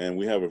 And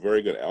we have a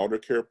very good elder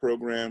care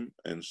program.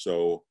 And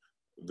so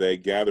they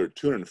gathered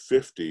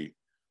 250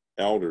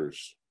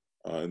 elders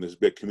in this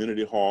big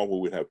community hall where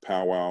we'd have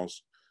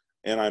powwows.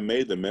 And I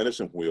made the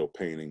medicine wheel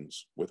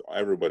paintings with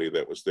everybody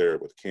that was there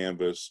with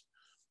canvas,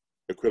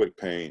 acrylic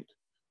paint.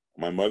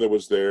 My mother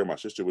was there, my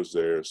sister was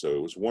there, so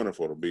it was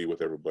wonderful to be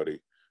with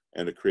everybody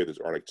and to create this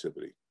art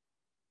activity.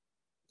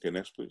 Okay,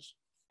 next, please.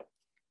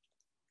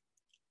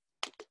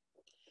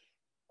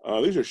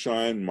 These are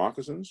Cheyenne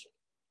moccasins.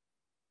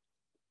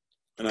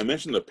 And I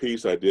mentioned the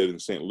piece I did in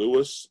St.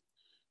 Louis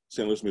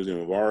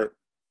Museum of Art.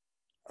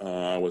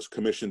 I was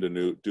commissioned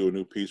to do a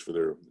new piece for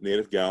their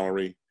native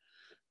gallery.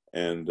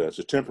 And it's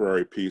a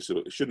temporary piece.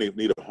 It shouldn't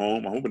need a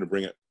home. I'm hoping to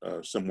bring it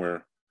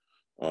somewhere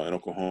in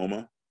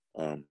Oklahoma.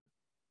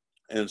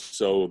 And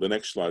so the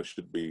next slide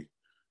should be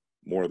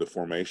more of the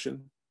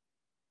formation.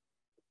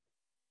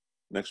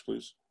 Next,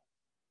 please.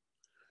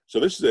 So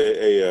this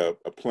is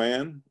a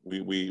plan.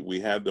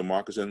 We had the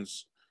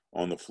moccasins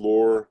on the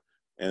floor,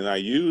 and I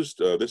used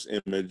this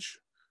image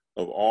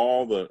of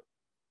all the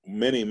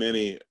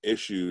many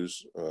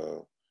issues,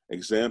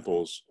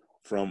 examples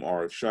from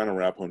our Cheyenne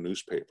Arapaho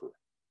newspaper.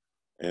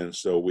 And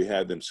so we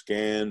had them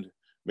scanned,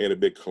 made a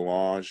big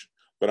collage,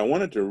 but I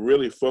wanted to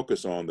really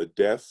focus on the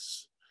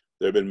deaths.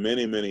 There have been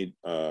many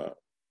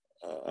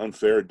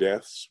unfair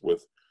deaths,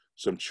 with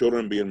some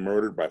children being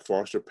murdered by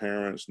foster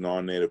parents,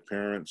 non-native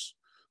parents,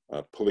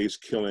 police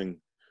killing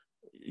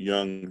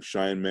young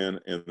Cheyenne men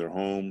in their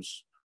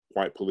homes,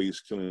 white police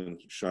killing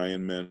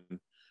Cheyenne men.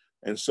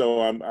 And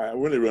so I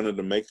really wanted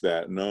to make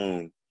that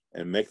known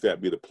and make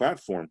that be the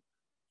platform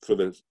for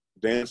the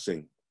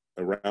dancing,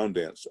 around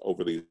dance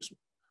over these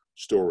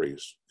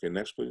stories. Okay,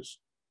 next, please.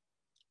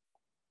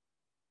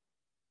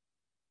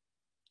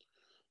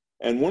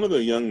 And one of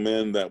the young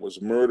men that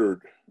was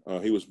murdered,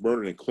 he was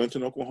murdered in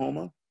Clinton,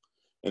 Oklahoma,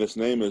 and his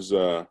name is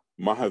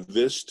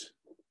Mahavist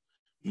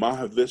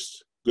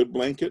Good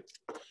Blanket.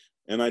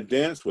 And I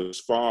danced with his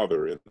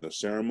father in the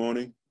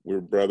ceremony. We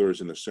were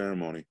brothers in the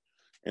ceremony.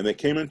 And they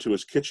came into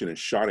his kitchen and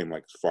shot him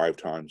like 5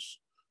 times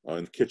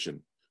in the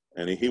kitchen.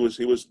 And he was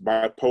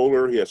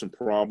bipolar. He had some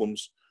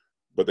problems,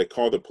 but they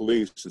called the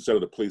police. Instead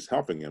of the police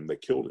helping him, they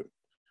killed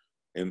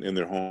him in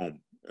their home,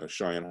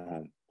 Cheyenne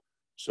home.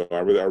 So I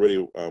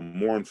really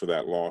mourn for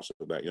that loss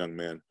of that young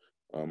man,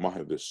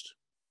 Mahadist.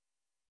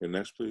 And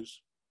next,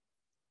 please.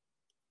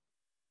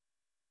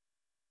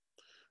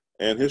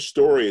 And his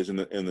story is in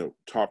the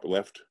top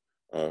left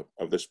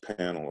of this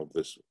panel, of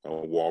this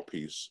wall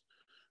piece.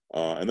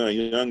 And then a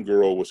young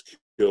girl was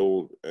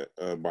killed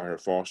by her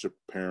foster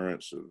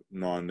parents,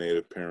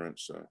 non-native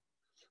parents.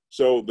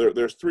 So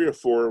there's 3 or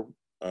 4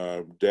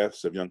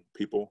 deaths of young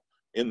people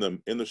in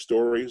the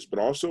stories, but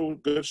also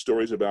good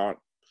stories about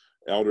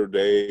Elder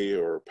Day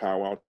or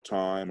powwow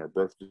time or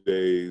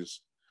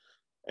birthdays.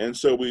 And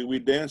so we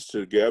danced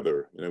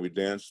together. We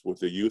danced with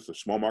the youth of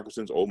small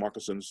moccasins, old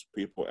moccasins,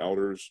 people,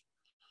 elders.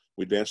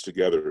 We danced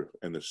together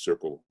in this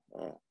circle,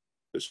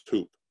 this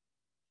hoop.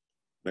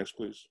 Next,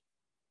 please.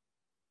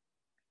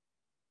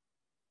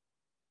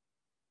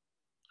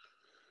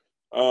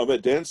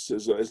 That dance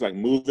is like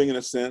moving in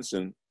a sense.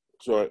 And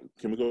so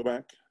can we go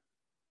back?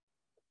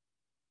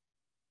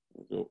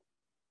 We'll go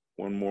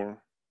one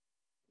more.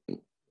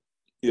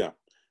 Yeah.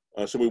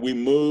 So we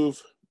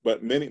move,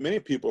 but many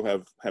people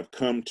have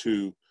come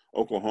to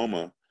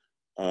Oklahoma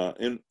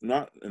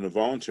not in a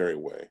voluntary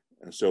way.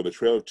 And so the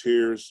Trail of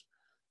Tears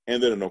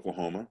ended in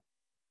Oklahoma.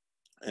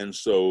 And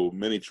so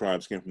many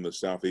tribes came from the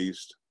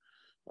Southeast.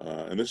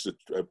 And this is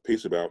a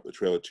piece about the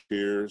Trail of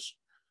Tears.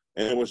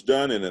 And it was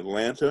done in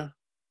Atlanta,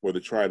 where the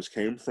tribes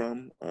came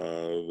from,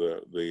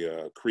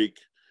 the Creek,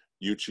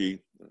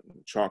 Yuchi,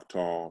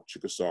 Choctaw,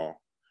 Chickasaw.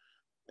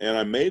 And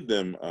I made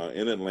them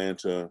in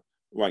Atlanta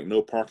like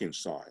no parking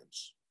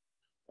signs.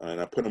 And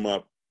I put them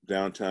up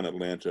downtown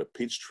Atlanta,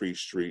 Peachtree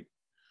Street.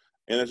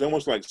 And it's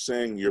almost like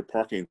saying your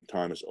parking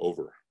time is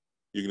over.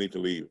 You need to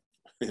leave.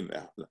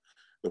 Now,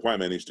 the white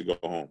man needs to go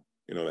home.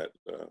 That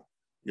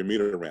your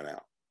meter ran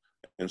out.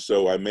 And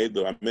so I made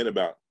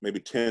about maybe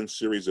 10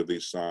 series of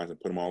these signs and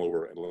put them all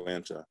over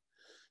Atlanta.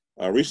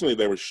 Recently,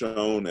 they were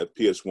shown at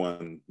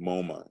PS1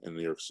 MoMA in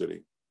New York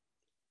City.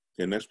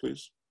 Okay, next,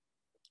 please.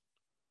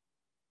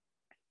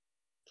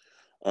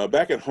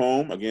 Back at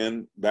home,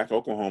 again, back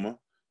Oklahoma,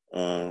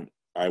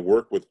 I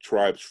work with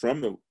tribes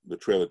from the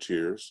Trail of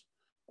Tears,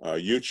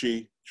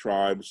 Yuchi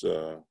tribes,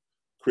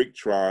 Creek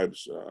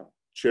tribes,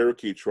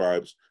 Cherokee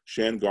tribes.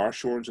 Shan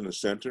Garshorn's in the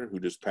center, who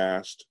just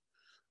passed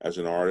as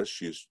an artist.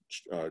 She's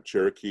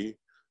Cherokee.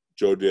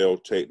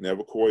 Jodale Tate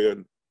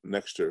Nevakoya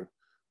next to her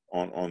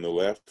on the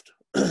left.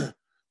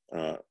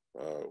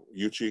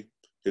 Yuchi,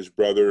 his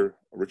brother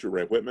Richard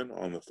Ray Whitman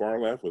on the far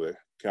left with a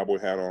cowboy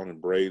hat on and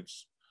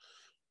braids.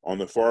 On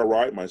the far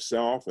right,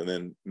 myself, and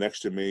then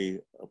next to me,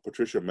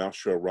 Patricia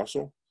Mousetrail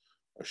Russell,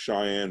 a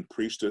Cheyenne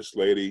priestess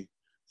lady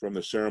from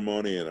the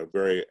ceremony and a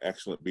very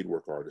excellent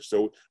beadwork artist.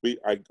 So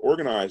I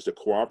organized a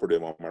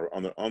cooperative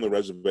on the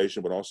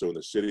reservation, but also in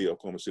the city,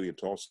 Oklahoma City and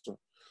Tulsa,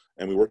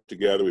 and we worked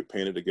together. We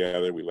painted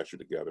together. We lectured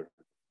together.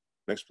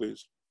 Next,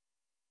 please.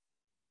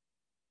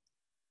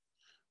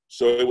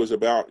 So it was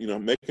about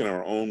making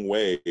our own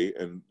way,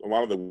 and a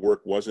lot of the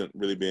work wasn't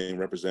really being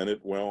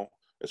represented well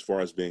as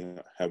far as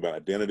have an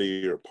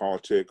identity or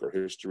politic or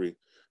history.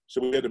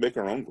 So we had to make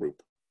our own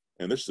group.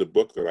 And this is a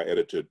book that I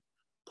edited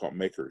called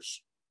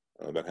Makers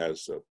that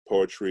has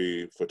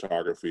poetry,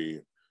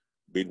 photography,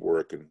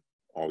 beadwork, and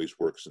all these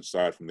works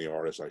inside from the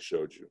artists I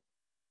showed you.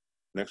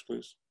 Next,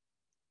 please.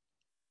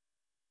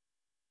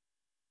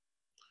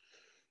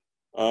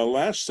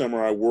 Last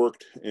summer, I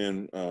worked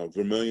in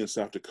Vermillion,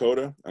 South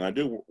Dakota, and I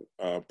do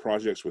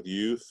projects with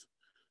youth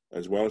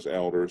as well as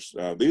elders.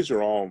 These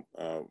are all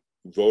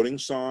voting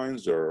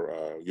signs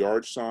or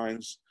yard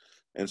signs.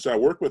 And so I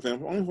worked with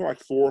them only for like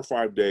 4 or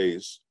 5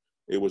 days.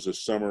 It was a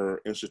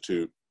summer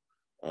institute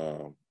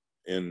at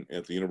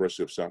the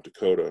University of South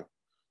Dakota.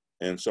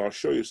 And so I'll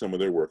show you some of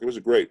their work. It was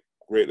a great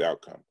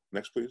outcome.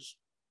 Next, please.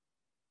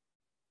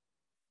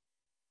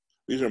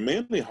 These are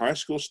mainly high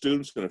school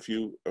students and a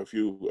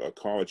few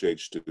college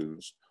age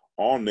students,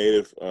 all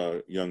Native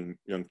young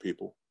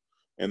people.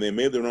 And they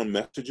made their own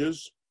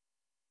messages,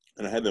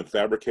 and I had them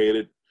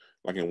fabricated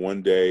like in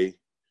one day.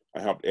 I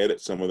helped edit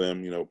some of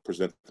them,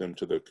 present them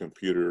to the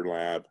computer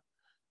lab.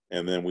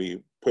 And then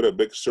we put a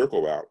big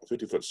circle out, a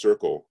 50-foot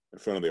circle in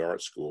front of the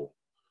art school.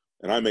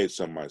 And I made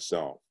some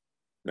myself.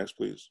 Next,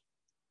 please.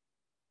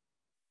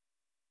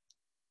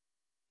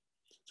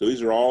 So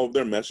these are all of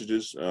their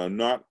messages,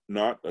 not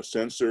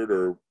censored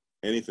or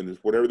anything,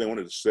 just whatever they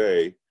wanted to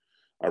say.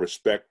 I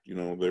respect,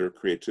 their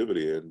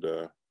creativity, and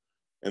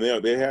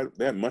they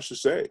had much to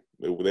say.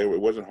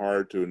 It wasn't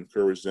hard to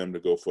encourage them to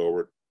go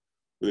forward.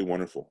 Really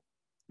wonderful.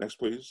 Next,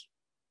 please.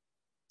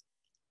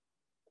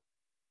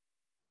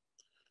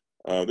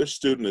 This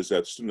student is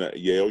a student at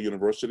Yale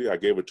University. I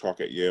gave a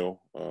talk at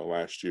Yale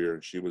last year,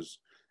 and she was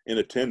in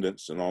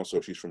attendance, and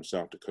also she's from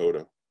South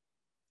Dakota.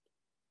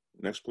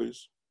 Next,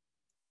 please.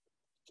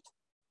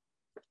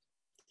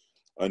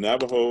 A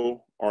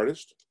Navajo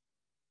artist.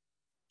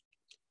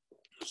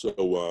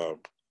 So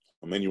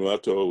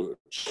Manuelito,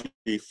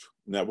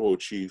 Navajo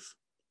chief,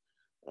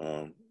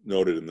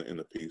 noted in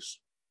the piece.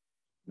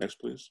 Next,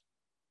 please.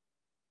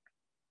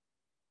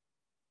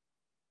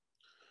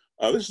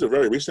 This is a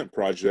very recent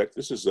project.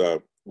 This is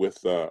with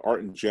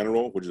Art in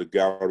General, which is a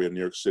gallery in New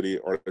York City,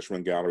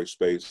 artist-run gallery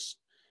space,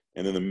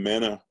 and then the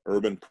MENA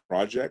Urban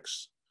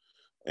Projects.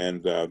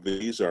 And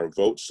these are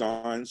vote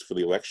signs for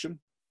the election.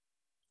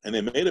 And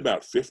they made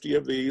about 50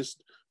 of these.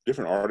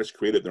 Different artists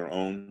created their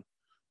own.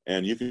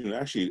 And you can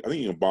actually, I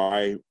think you can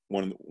buy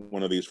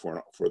one of these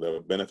for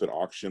the benefit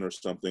auction or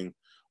something,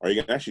 or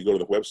you can actually go to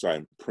the website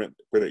and print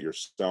it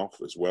yourself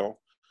as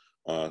well.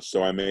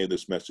 So I made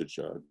this message,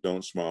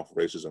 don't smile for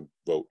racism,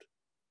 vote.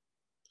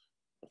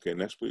 Okay,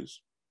 next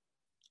please.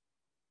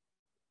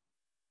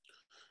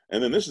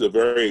 And then this is a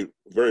very,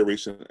 very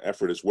recent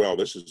effort as well.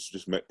 This is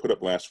just put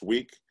up last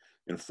week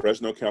in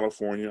Fresno,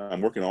 California. I'm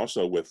working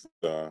also with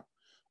a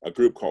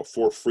group called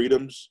Four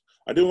Freedoms.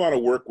 I do a lot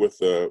of work with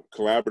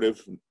collaborative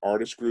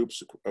artist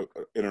groups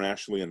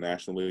internationally and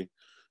nationally.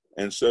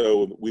 And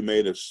so we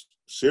made a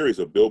series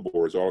of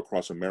billboards all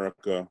across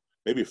America,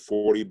 maybe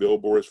 40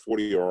 billboards,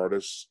 40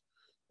 artists.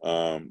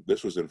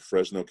 This was in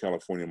Fresno,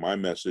 California, my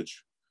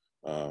message,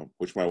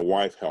 which my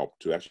wife helped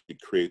to actually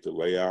create the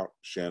layout,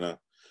 Shanna,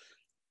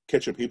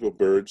 Edgar Heap of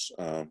Birds,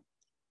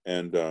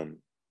 and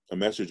a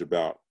message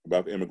about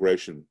the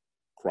immigration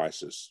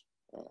crisis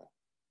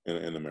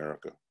in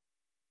America.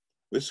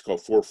 This is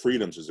called Four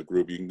Freedoms as a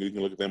group. You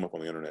can look at them up on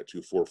the internet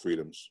too, Four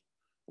Freedoms.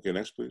 Okay,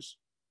 next please.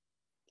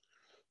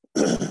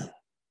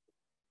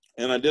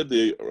 And I did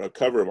the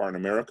cover of Art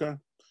in America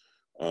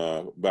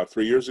about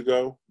 3 years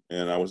ago,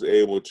 and I was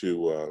able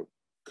to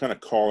kind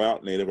of call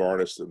out Native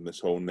artists in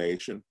this whole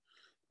nation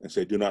and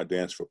say, do not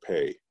dance for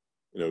pay.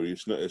 You know,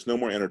 it's no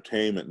more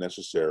entertainment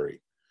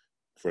necessary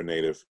for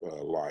Native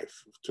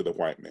life to the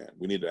white man.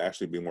 We need to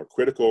actually be more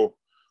critical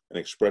and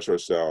express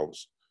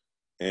ourselves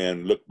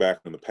and look back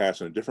in the past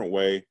in a different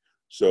way.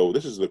 So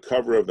this is the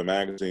cover of the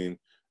magazine,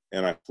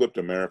 and I flipped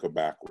America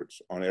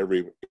backwards on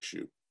every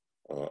issue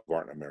of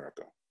Art in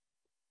America.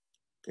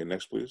 Okay,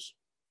 next please.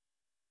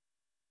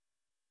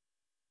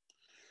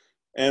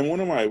 And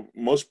one of my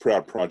most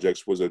proud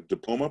projects was a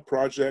diploma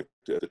project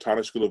at the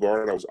Tyler School of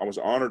Art. I was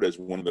honored as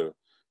one of the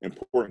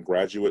important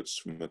graduates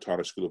from the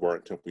Tyler School of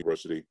Art at Temple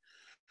University.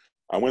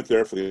 I went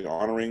there for the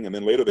honoring, and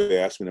then later they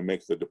asked me to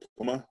make the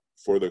diploma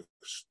for the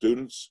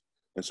students.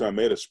 And so I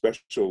made a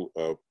special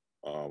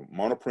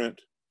monoprint,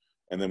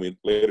 and then we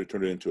later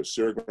turned it into a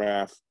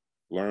serigraph,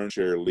 learn,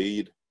 share,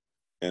 lead,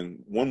 and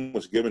one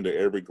was given to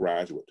every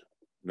graduate.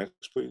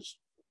 Next, please.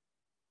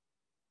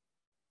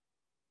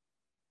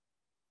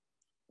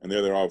 And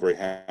there they're all very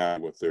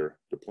happy with their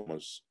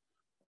diplomas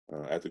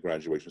at the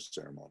graduation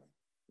ceremony.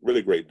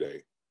 Really great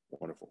day,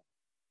 wonderful.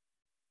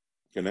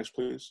 Okay, next,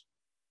 please.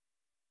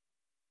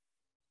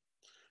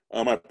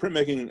 My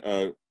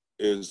printmaking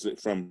is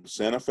from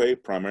Santa Fe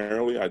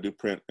primarily. I do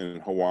print in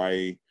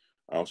Hawaii.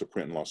 I also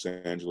print in Los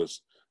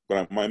Angeles.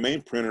 But my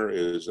main printer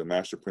is a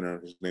master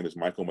printer. His name is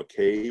Michael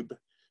McCabe.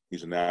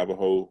 He's a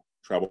Navajo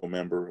tribal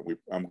member.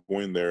 I'm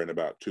going there in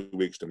about 2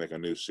 weeks to make a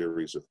new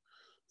series of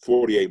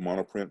 48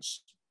 monoprints.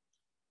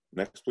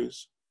 Next,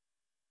 please.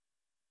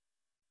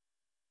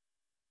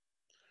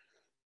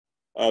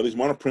 These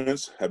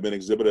monoprints have been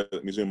exhibited at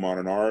the Museum of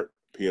Modern Art,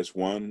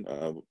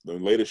 PS1. The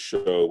latest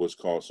show was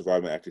called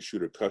Surviving the Active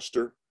Shooter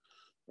Custer,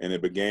 and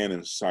it began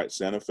in Site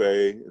Santa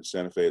Fe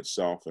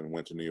itself, and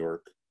went to New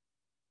York.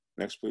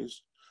 Next,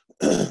 please.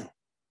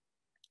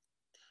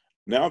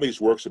 Now these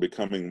works are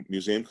becoming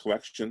museum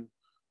collection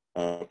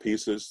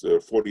pieces. There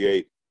are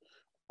 48.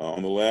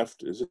 On the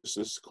left is this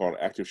is called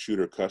Active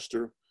Shooter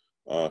Custer,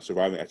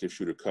 Surviving Active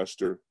Shooter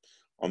Custer.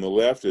 On the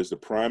left is the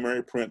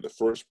primary print, the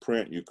first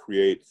print you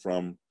create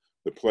from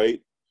the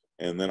plate.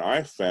 And then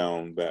I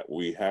found that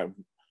we have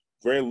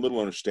very little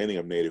understanding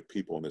of Native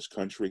people in this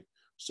country.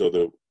 So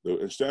the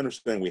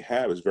understanding we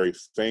have is very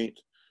faint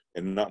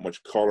and not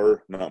much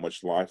color, not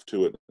much life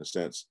to it in a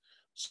sense.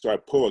 So I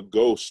pull a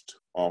ghost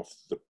off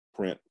the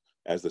print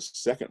as the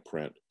second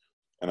print,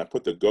 and I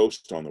put the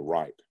ghost on the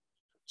right.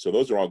 So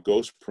those are all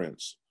ghost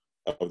prints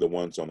of the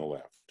ones on the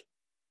left.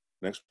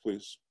 Next,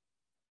 please.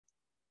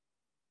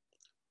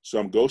 So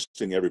I'm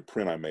ghosting every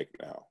print I make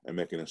now and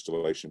make an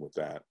installation with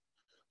that.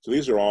 So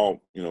these are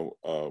all,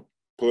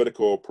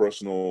 political,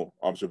 personal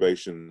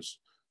observations.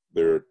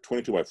 They're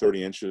 22 by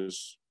 30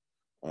 inches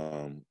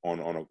on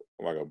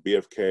like a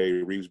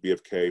BFK, Reeves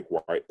BFK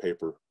white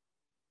paper.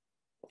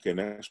 Okay,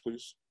 next,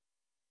 please.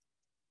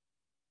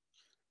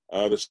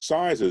 The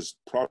size is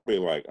probably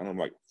like, I don't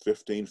know, like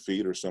 15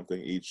 feet or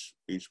something each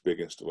big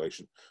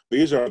installation.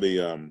 These are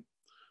the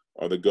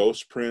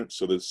ghost prints.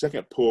 So the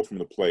second pull from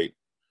the plate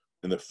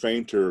and the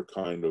fainter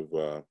kind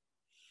of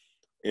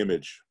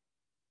image.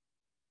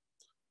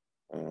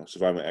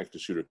 Surviving Active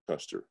Shooter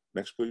Custer.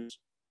 Next, please.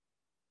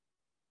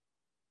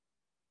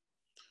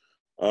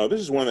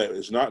 This is one that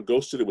is not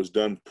ghosted. It was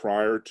done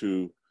prior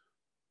to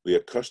the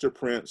Custer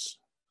prints.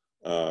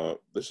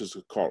 This is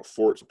called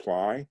Fort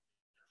Supply.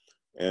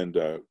 And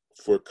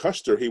for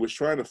Custer, he was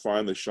trying to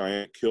find the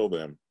Cheyenne, kill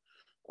them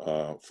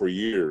for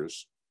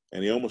years.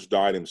 And he almost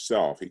died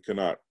himself. He could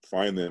not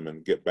find them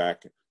and get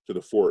back to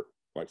the fort,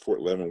 like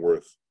Fort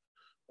Leavenworth,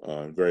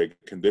 in very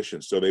good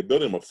condition. So they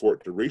built him a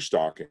fort to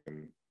restock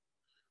him.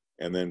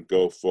 and then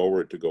go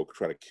forward to go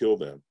try to kill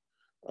them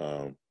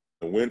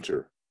in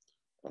winter,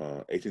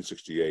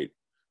 1868.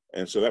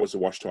 And so that was the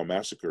Washita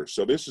Massacre.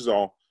 So this is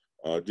all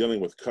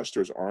dealing with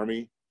Custer's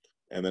army,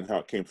 and then how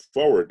it came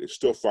forward. It's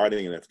still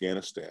fighting in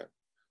Afghanistan,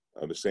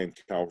 the same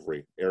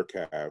cavalry, air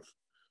cav.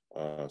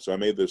 So I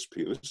made this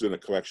piece. This is in a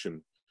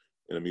collection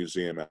in a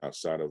museum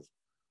outside of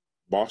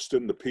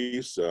Boston. The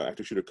piece,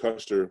 Active Shooter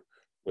Custer,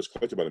 was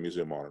collected by the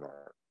Museum of Modern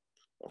Art.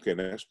 Okay,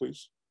 next,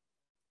 please.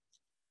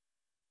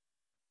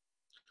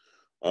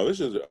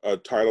 This is a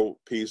title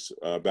piece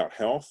about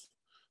health.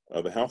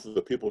 The health of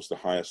the people is the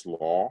highest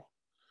law,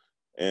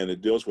 and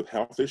it deals with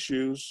health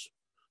issues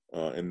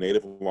in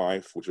Native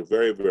life, which are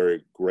very,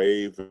 very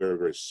grave, very,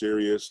 very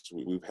serious.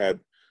 We've had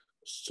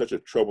such a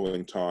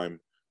troubling time,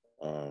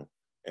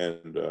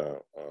 and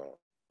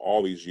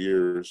all these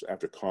years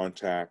after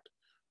contact.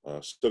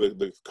 So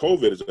the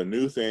COVID is a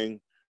new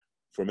thing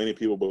for many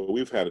people, but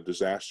we've had a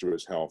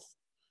disastrous health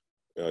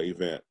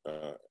event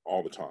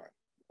all the time.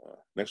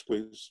 Next,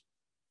 please.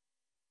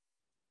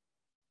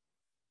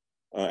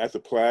 At the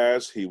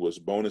Plaz, he was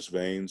bonus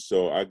veins.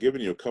 So I've given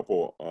you a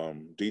couple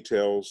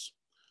details.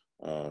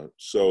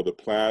 So the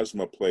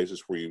plasma place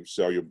is where you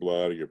sell your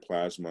blood or your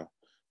plasma.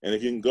 And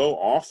if you can go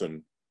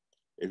often,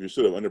 if you're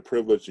sort of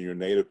underprivileged and you're a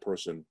Native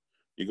person,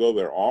 you go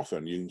there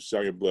often, you can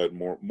sell your blood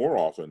more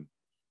often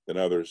than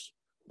others.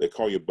 They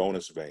call you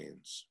bonus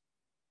veins,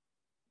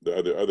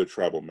 the other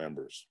tribal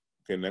members.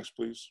 Okay, next,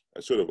 please.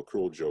 That's sort of a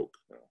cruel joke.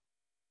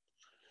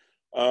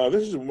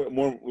 This is a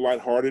more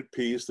lighthearted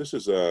piece. This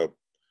is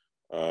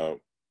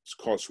it's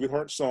called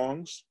Sweetheart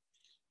Songs,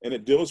 and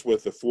it deals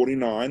with the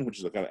 49, which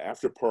is a kind of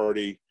after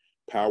party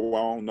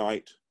powwow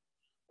night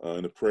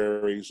in the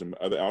prairies and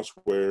other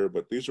elsewhere.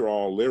 But these are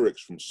all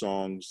lyrics from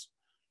songs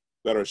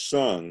that are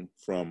sung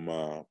from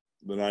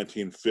the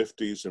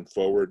 1950s and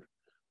forward,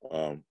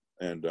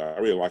 and I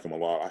really like them a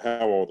lot. I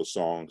have all the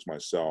songs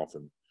myself,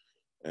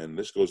 and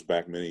this goes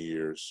back many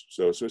years.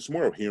 So it's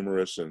more of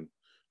humorous and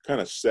kind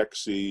of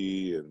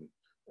sexy and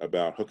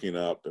about hooking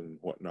up and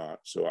whatnot.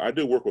 So I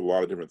do work with a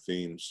lot of different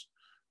themes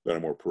that are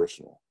more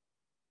personal.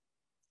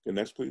 Okay,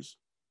 next, please.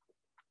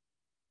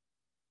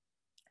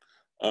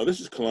 This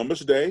is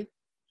Columbus Day,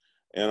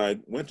 and I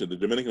went to the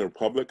Dominican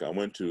Republic. I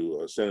went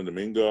to Santo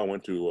Domingo. I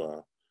went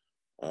to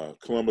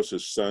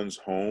Columbus's son's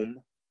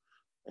home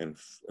and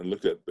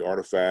looked at the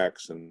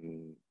artifacts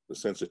and the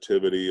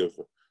sensitivity of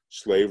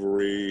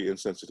slavery,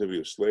 insensitivity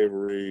of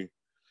slavery.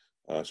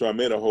 So I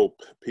made a whole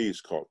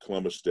piece called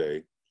Columbus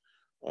Day.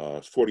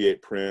 It's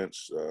 48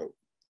 prints.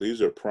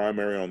 These are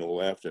primary on the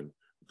left and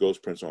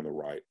ghost prints on the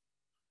right.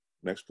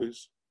 Next,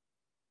 please.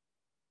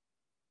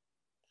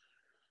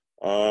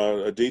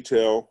 A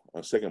detail,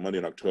 second Monday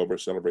in October,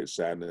 celebrate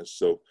sadness.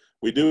 So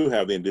we do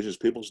have the Indigenous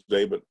Peoples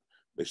Day, but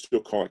they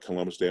still call it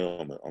Columbus Day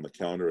on the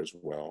calendar as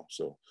well.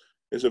 So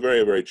it's a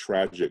very, very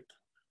tragic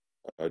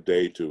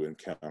day to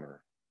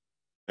encounter.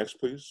 Next,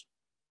 please.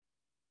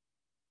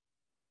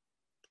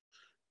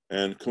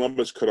 And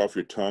Columbus cut off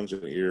your tongues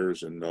and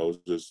ears and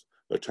noses.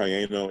 The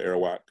Taino,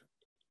 Arawak,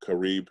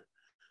 Carib,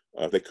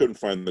 they couldn't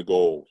find the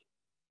gold.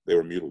 They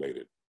were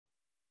mutilated.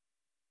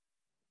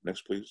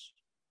 Next, please.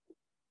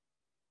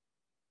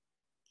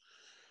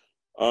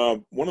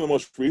 One of the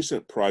most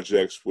recent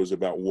projects was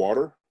about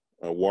water.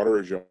 Water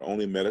is your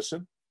only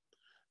medicine.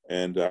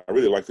 And I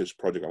really like this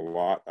project a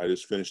lot. I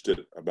just finished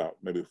it about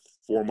maybe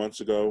 4 months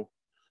ago.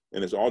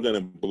 And it's all done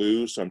in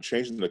blue. So I'm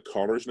changing the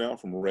colors now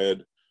from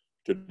red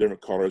to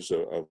different colors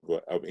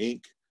of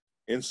ink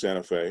in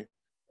Santa Fe.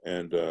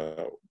 And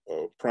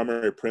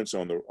primary prints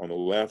on the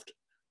left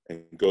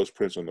and ghost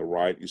prints on the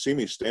right. You see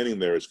me standing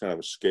there as kind of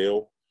a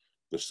scale,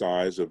 the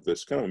size of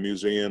this kind of a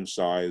museum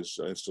size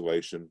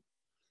installation.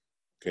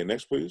 Okay,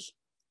 next, please.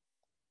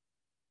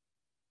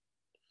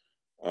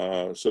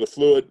 So the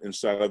fluid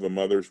inside of a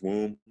mother's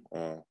womb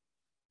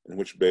in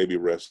which baby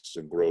rests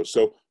and grows.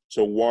 So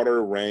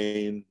water,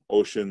 rain,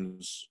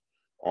 oceans,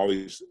 all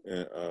these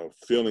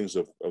feelings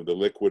of the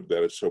liquid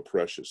that is so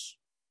precious.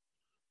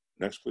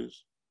 Next,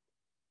 please.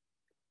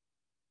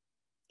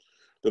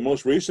 The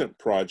most recent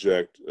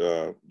project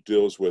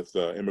deals with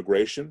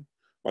immigration.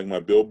 Like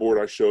my billboard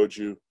I showed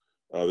you,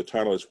 the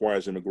title is Why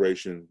is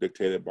Immigration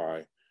Dictated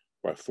by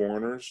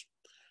Foreigners?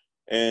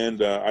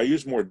 And I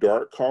use more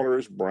dark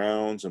colors,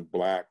 browns and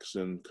blacks,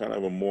 and kind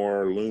of a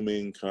more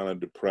looming, kind of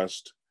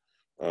depressed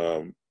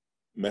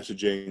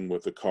messaging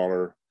with the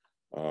color.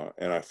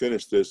 And I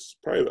finished this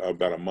probably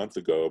about a month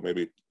ago,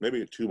 maybe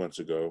 2 months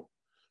ago.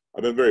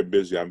 I've been very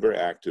busy. I'm very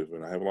active,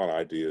 and I have a lot of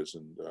ideas.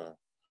 And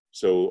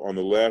so on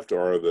the left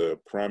are the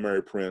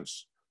primary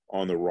prints.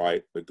 On the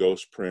right, the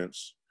ghost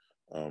prints.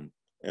 And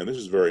this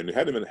is it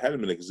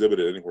hadn't been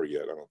exhibited anywhere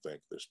yet, I don't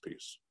think, this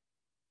piece.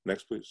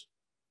 Next, please.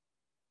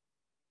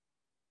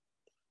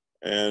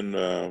 And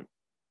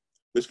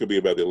this could be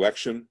about the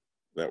election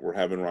that we're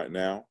having right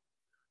now,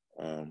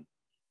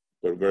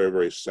 but very,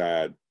 very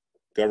sad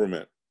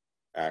government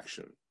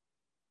action.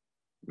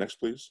 Next,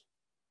 please.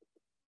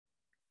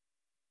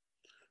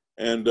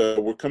 And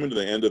we're coming to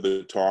the end of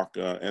the talk,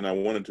 and I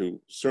wanted to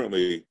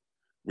certainly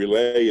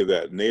relay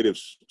that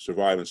natives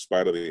survive in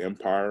spite of the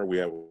empire. We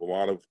have a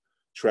lot of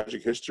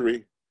tragic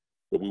history,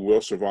 but we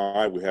will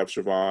survive. We have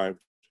survived.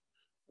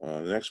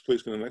 Next,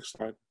 please, go to the next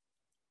slide.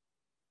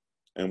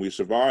 And we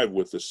survive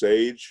with the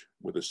sage,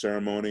 with the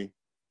ceremony,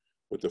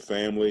 with the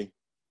family,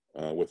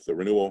 with the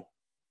renewal,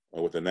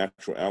 with the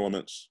natural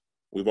elements.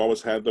 We've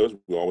always had those.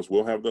 We always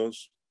will have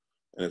those.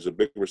 And it's a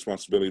big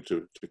responsibility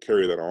to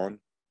carry that on.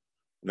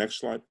 Next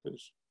slide,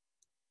 please.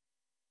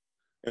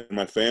 And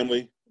my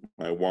family,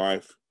 my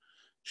wife,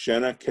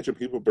 Shanna Edgar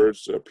Heap of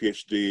Birds, a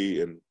PhD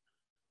in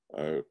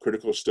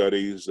critical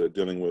studies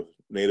dealing with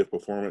Native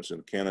performance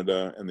in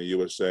Canada and the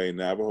USA,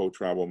 Navajo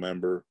tribal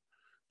member,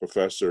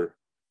 professor,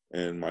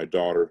 and my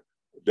daughter,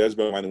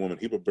 Desba, the woman,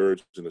 Heap of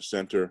Birds in the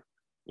center,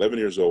 11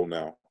 years old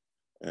now,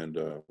 and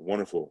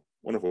wonderful,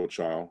 wonderful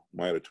child.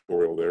 My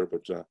editorial there,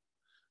 but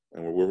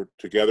and we're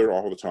together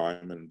all the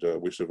time,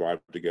 and we survive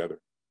together.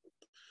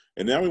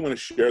 And now we want to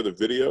share the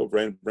video,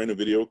 brand new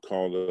video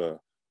called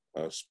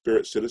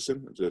Spirit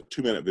Citizen. It's a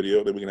 2-minute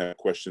video. Then we can have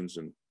questions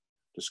and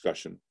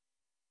discussion.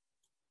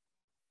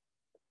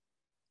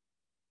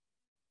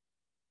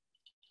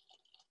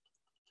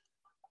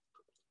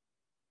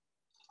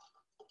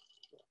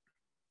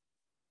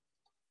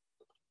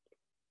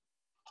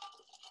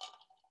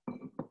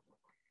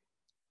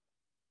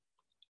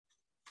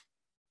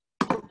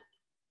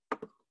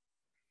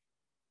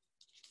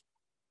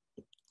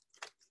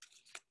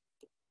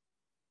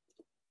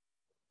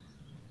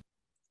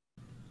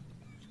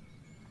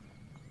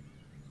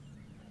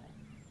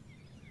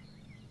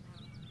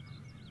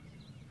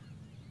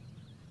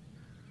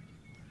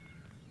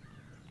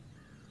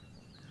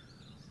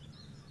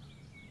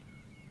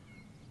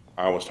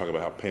 I always talk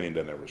about how painting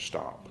doesn't ever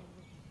stop.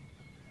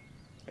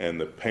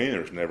 And the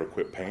painters never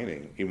quit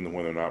painting, even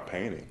when they're not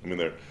painting. I mean,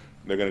 they're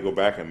going to go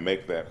back and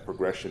make that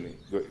progression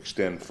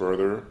extend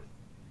further.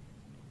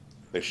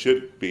 They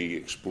should be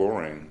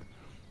exploring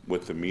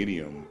with the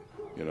medium,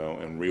 you know,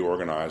 and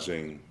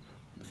reorganizing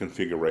the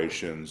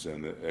configurations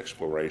and the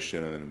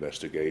exploration and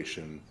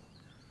investigation.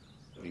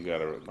 You got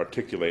to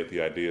articulate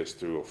the ideas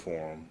through a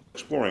form,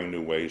 exploring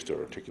new ways to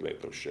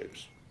articulate those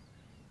shapes.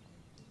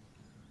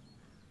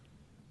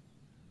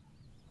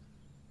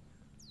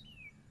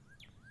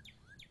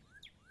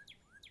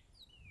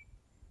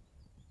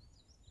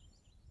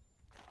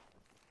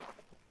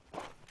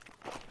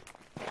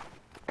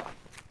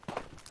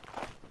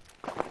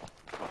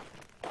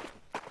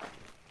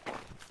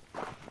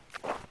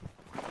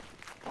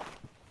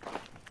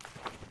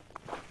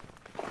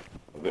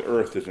 The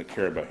earth doesn't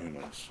care about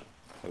humans.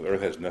 The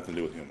earth has nothing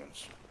to do with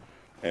humans.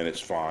 And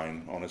it's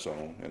fine on its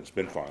own, and it's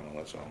been fine on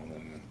its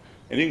own.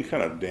 And you can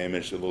kind of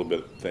damage a little bit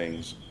of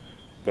things,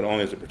 but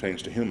only as it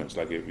pertains to humans.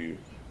 Like if you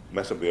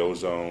mess up the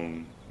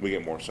ozone, we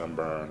get more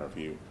sunburn. Or if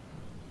you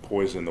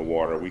poison the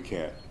water, we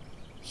can't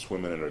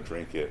swim in it or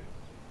drink it.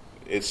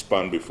 It's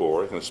spun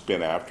before, it's going to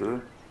spin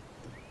after.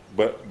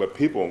 But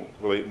people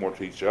relate more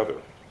to each other.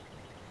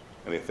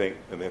 And they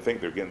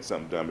think they're getting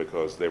something done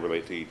because they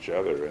relate to each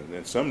other. And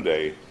then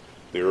someday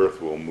the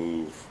earth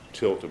will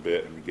tilt a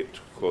bit and get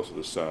too close to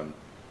the sun,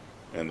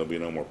 and there'll be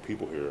no more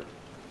people here.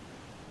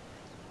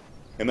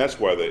 And that's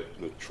why the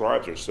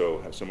tribes have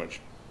so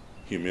much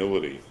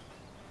humility.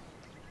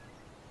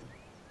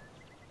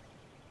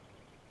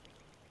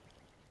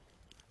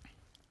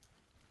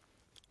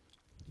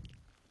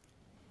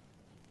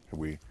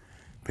 We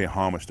pay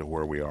homage to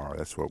where we are.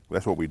 That's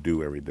what we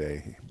do every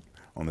day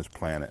on this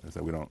planet. Is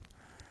that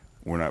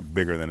we're not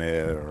bigger than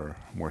it or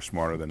more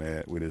smarter than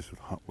it.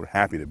 We're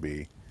happy to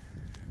be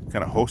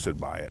kind of hosted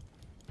by it.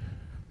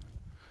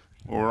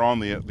 Well, we're on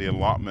the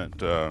allotment,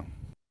 the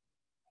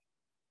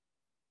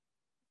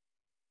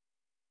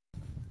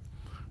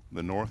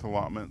north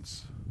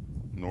allotments,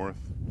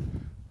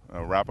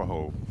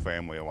 Arapaho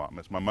family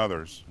allotments, my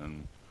mother's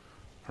and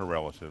her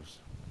relatives.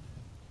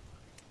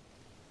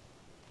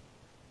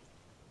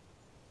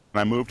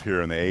 I moved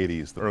here in the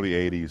 80s, the early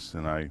 80s,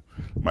 and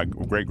my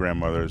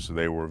great-grandmothers,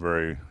 they were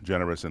very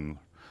generous and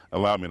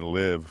allowed me to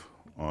live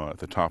at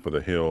the top of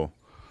the hill.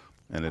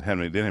 And it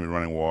didn't have any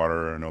running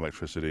water or no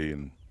electricity,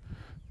 and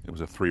it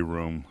was a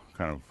 3-room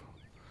kind of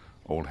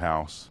old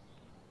house.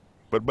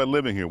 But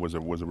living here was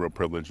a real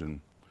privilege, and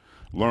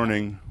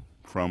learning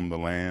from the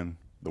land,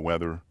 the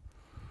weather,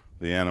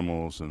 the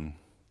animals, and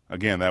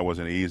again, that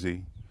wasn't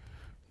easy.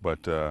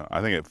 But I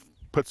think it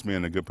puts me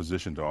in a good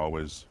position to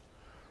always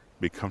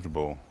be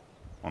comfortable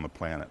on the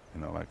planet.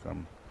 You know, like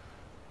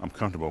I'm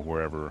comfortable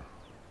wherever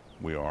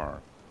we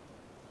are.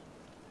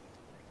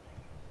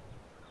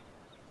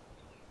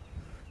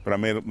 But I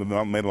made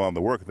a lot of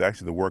the work.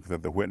 Actually, the work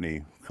that the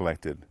Whitney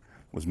collected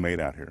was made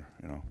out here,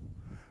 you know.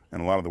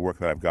 And a lot of the work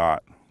that I've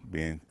got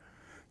being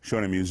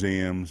shown in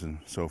museums and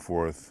so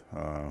forth,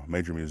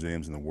 major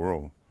museums in the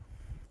world,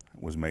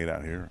 was made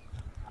out here.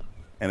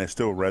 And it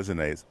still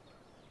resonates.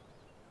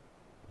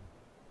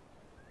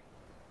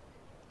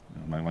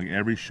 Like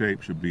every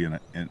shape should be an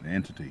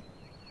entity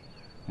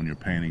when you're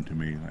painting, to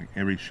me. Like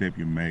every shape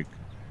you make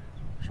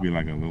should be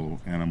like a little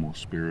animal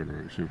spirit,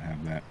 or it should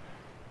have that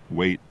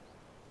weight.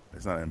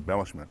 It's not an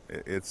embellishment.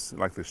 It's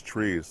like this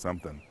tree is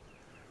something.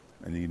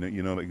 And you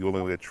know that you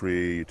look at a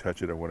tree, you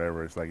touch it or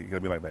whatever. It's like you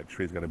gotta be like that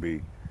tree. It's gotta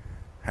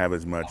have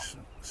as much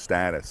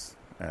status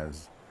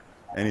as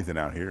anything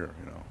out here,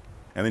 you know.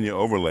 And then you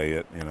overlay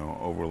it,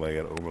 overlay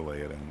it,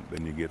 and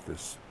then you get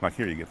this. Like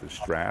here, you get this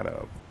strata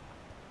of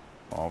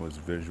all this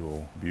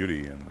visual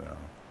beauty,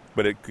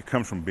 but it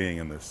comes from being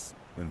in this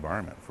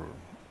environment for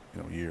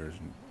years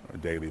and on a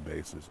daily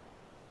basis.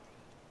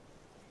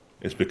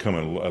 It's become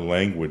a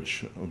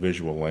language, a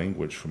visual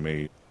language for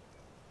me,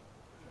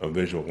 a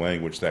visual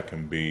language that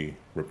can be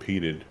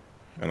repeated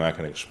and I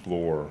can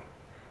explore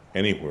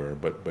anywhere,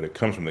 but it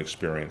comes from the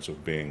experience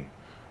of being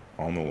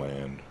on the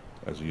land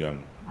as a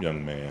young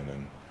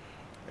man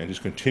and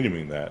just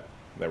continuing that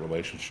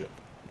relationship,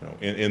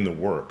 in the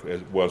work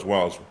as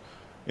well as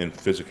in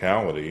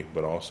physicality,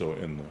 but also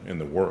in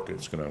the work.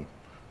 It's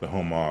the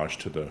homage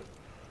to the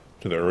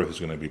earth is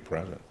going to be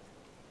present.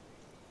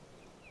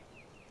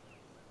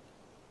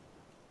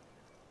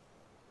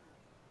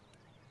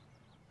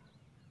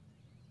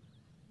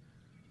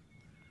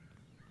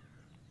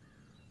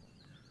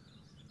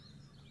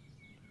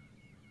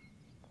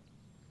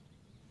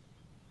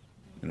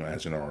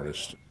 As an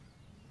artist,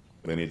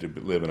 they need to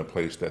live in a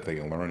place that they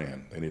can learn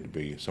in. They need to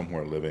be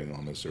somewhere living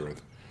on this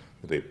earth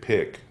that they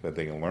pick, that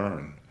they can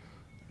learn,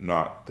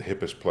 not the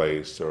hippest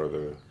place or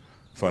the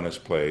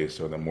funnest place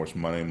or the most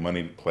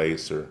money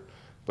place,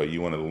 but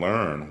you want to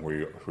learn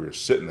where you're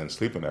sitting and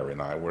sleeping every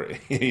night, where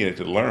you need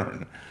to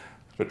learn.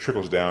 So it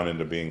trickles down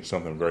into being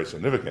something very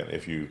significant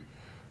if you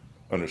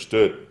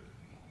understood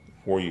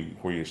where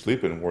you're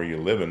sleeping, where you're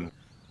living,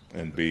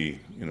 and be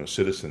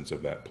citizens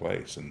of that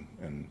place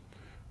and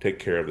take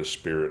care of the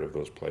spirit of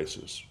those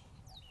places.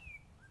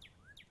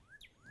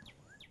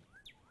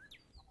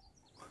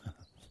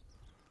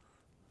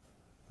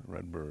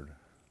 Red bird.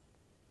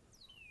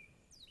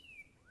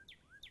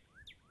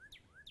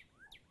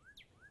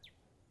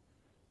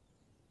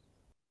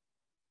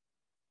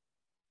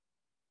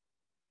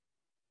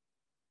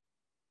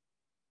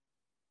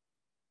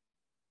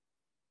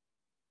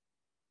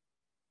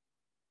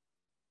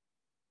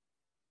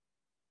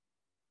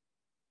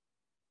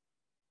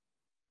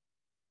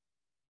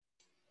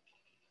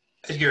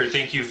 Edgar,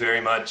 thank you very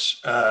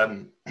much.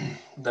 That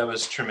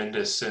was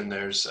tremendous, and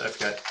I've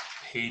got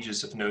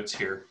pages of notes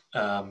here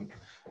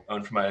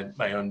on for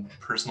my own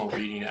personal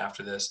reading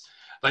after this.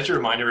 I'd like to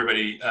remind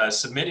everybody,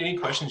 submit any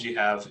questions you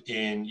have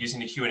in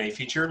using the Q&A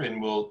feature,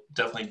 and we'll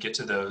definitely get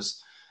to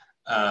those.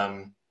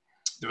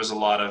 There was a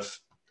lot of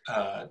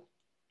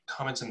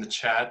comments in the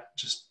chat,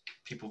 just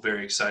people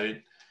very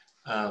excited.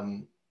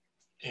 And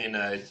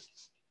I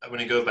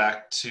want to go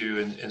back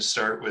to and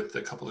start with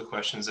a couple of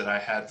questions that I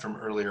had from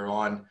earlier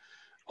on,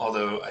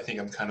 although I think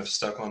I'm kind of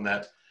stuck on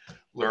that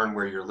learn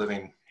where you're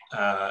living.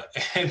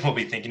 And we'll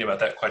be thinking about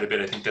that quite a bit.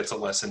 I think that's a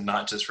lesson,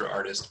 not just for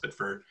artists, but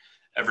for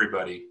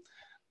everybody,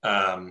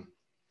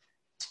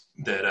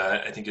 that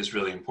I think is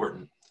really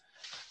important.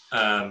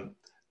 I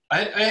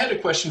had a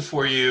question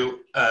for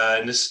you,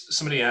 and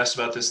somebody asked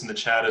about this in the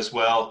chat as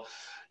well.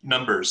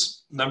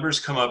 Numbers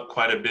come up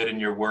quite a bit in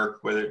your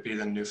work, whether it be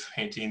the new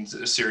paintings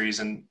series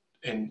and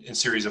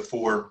series of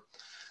 4.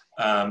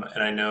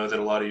 And I know that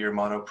a lot of your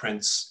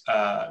monoprints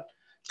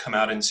come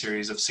out in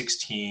series of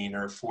 16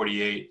 or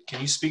 48.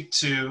 Can you speak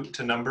to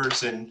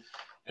numbers and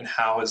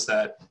how has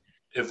that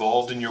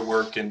evolved in your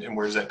work and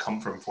where does that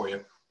come from for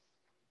you?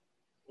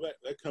 Well,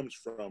 that comes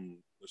from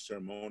the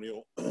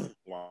ceremonial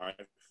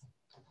life,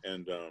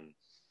 and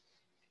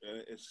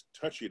it's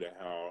touchy to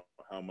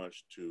how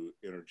much to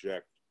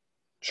interject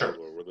sure.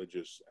 a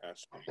religious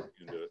aspect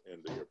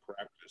into your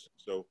practice.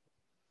 So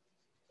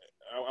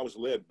I was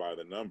led by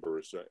the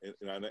numbers,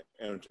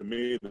 and to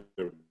me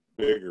they're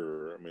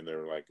bigger. I mean,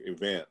 they're like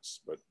events,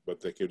 but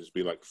they could just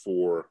be like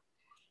 4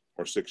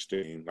 or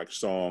 16, like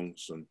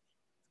songs,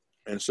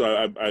 and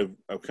so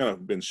I've kind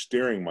of been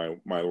steering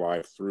my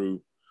life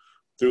through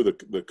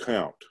the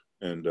count,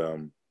 and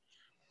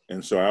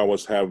so I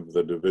always have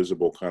the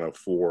divisible kind of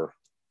 4,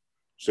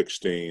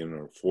 16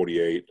 or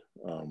 48,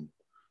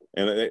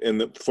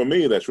 and for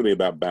me that's really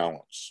about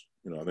balance.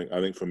 I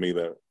think for me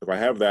that if I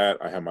have that,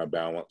 I have my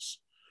balance,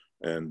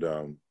 and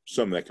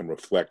something that can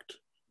reflect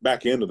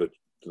back into the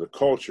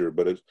culture,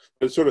 but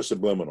it's sort of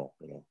subliminal,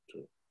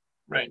 too.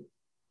 Right.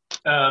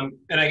 And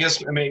I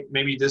guess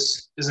maybe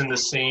this isn't the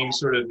same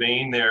sort of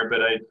vein there,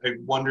 but I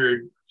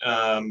wondered,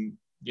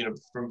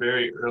 from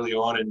very early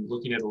on and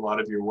looking at a lot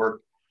of your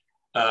work,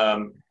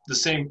 the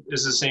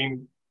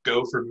same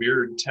go for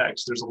mirrored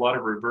text. There's a lot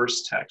of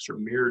reverse text or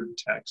mirrored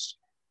text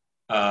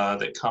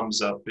that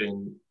comes up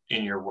in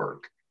your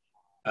work.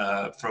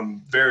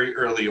 From very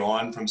early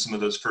on, from some of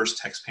those first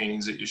text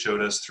paintings that you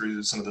showed us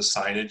through some of the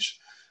signage,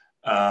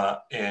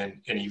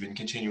 and even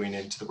continuing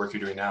into the work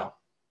you're doing now.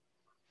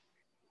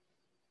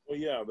 Well,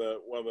 yeah,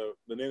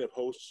 the Native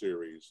Host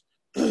series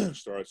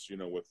starts,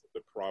 with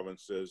the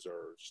provinces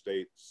or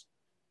states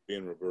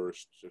being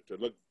reversed. If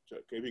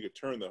you could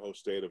turn the whole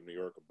state of New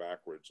York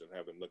backwards and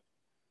have them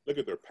look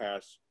at their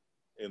past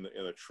in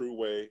a true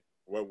way,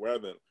 rather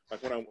than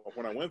like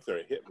when I went there,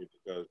 it hit me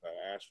because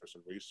I asked for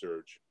some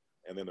research.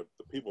 And then the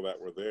people that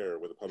were there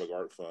with the Public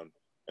Art Fund,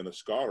 and the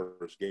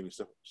scholars gave me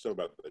stuff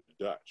about the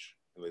Dutch,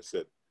 and they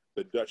said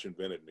the Dutch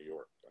invented New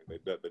York.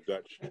 Like the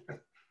Dutch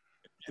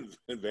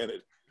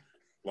invented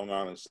Long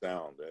Island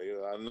Sound.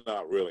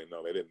 Not really,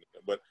 no, they didn't.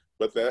 But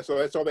that's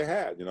all they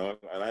had, you know.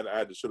 And I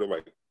had to sort of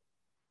like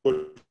push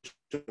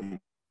them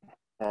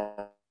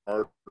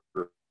harder.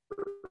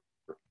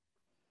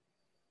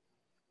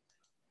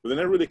 But they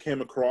never really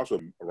came across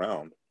them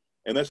around,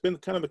 and that's been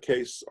kind of the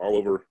case all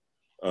over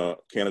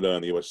Canada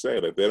and the USA.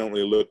 That they don't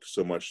really look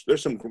so much.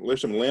 There's some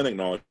land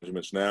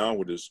acknowledgements now,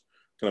 which is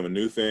kind of a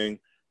new thing,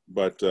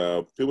 but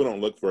people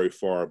don't look very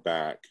far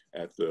back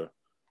at the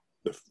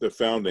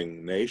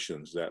founding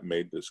nations that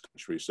made this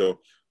country. So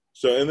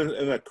and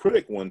a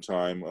critic one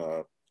time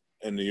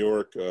in New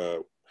York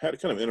had a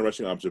kind of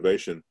interesting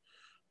observation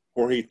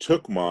where he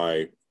took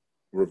my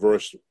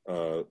reverse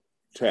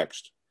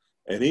text,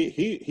 and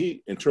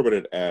he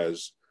interpreted it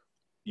as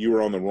you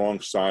were on the wrong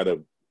side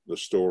of the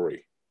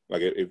story.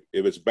 Like if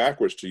it's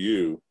backwards to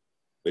you,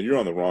 then you're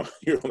on the wrong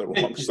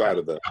side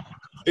of the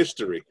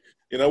history.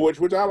 You know, which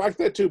I like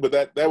that too. But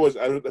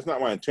that's not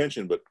my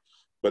intention.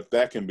 But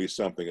that can be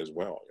something as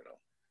well. You know.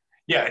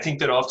 Yeah, I think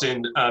that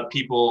often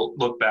people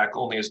look back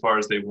only as far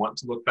as they want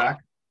to look back,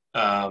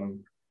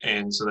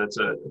 and so that's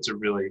a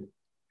really,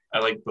 I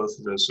like both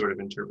of those sort of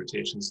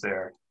interpretations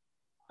there.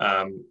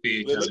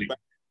 Because they look back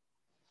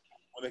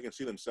when they can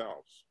see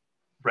themselves,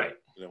 right?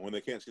 You know, when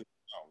they can't see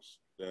themselves,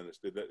 then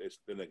it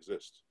didn't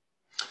exist.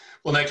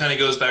 Well, that kind of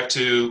goes back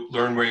to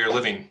learn where you're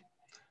living,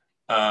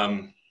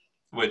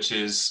 which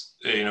is,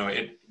 you know,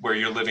 where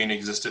you're living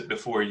existed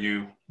before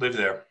you lived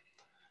there.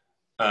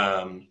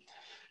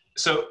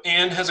 So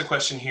Anne has a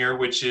question here,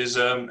 which is,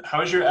 how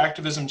has your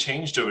activism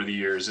changed over the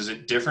years? Is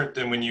it different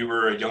than when you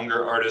were a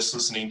younger artist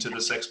listening to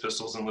the Sex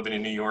Pistols and living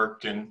in New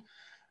York? And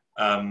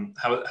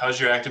how's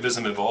your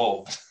activism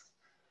evolved?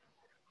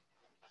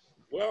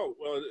 Well,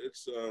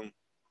 it's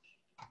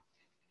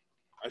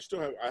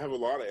I have a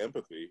lot of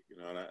empathy, you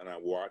know, and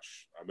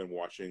I've been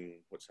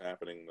watching what's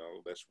happening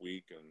this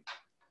week,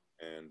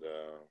 and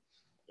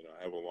you know,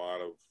 I have a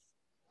lot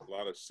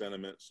of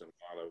sentiments and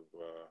a lot of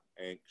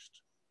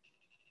angst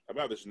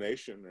about this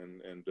nation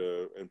and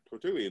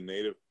particularly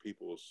Native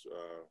people's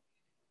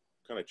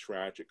kind of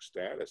tragic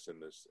status in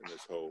this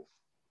whole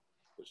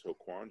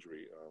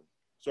quandary.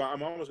 So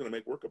I'm always going to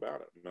make work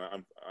about it.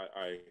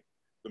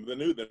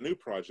 The new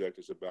project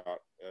is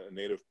about a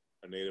native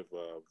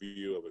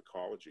view of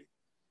ecology,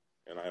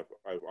 and I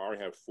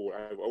already have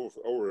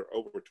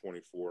over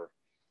 24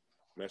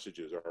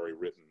 messages already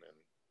written, and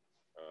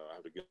I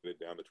have to get it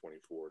down to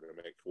 24 to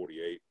make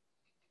 48.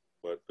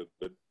 But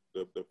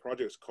the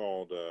project's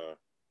called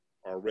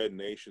 "Our Red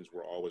Nations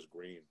Were Always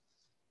Green,"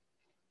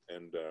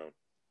 and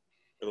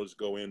it'll just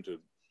go into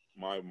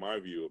my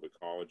view of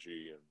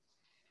ecology and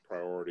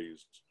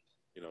priorities.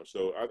 You know,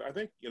 so I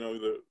think, you know,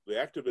 the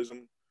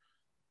activism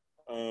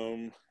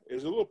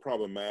is a little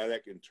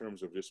problematic in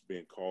terms of just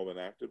being called an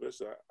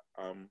activist.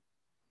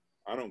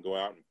 I don't go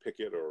out and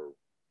picket or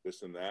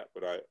this and that,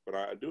 but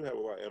I do have a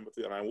lot of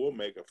empathy, and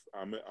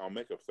I'll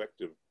make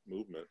effective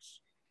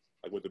movements,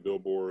 like with the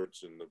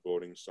billboards and the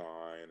voting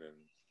sign, and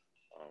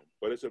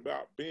but it's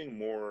about being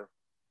more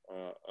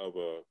of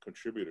a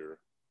contributor,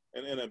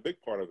 and a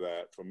big part of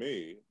that for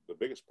me, the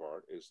biggest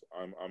part is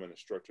I'm an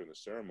instructor in the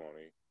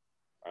ceremony.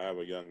 I have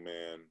a young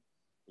man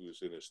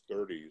who's in his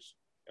 30s,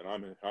 and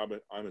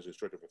I'm his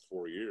instructor for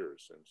 4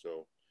 years, and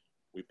so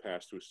we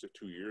passed through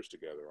 2 years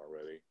together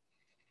already,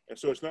 and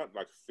so it's not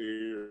like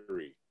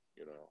theory,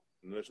 you know.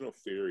 And there's no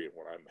theory in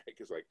what I make.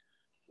 It's like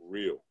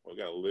real. We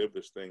got to live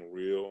this thing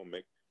real, and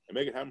make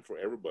it happen for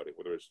everybody,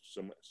 whether it's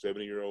some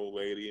 70-year-old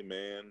lady,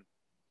 man,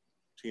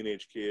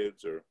 teenage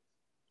kids, or,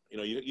 you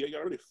know, you got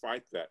to really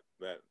fight that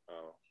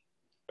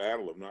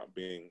battle of not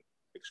being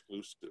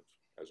exclusive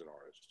as an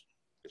artist.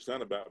 It's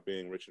not about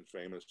being rich and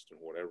famous and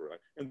whatever.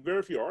 And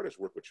very few artists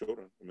work with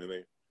children. I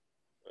mean,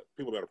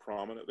 people that are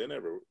prominent, they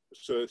never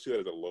see that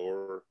as a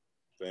lower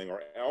thing,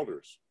 or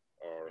elders,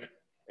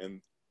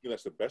 and you know,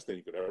 that's the best thing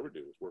you could ever do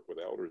is work with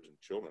elders and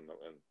children.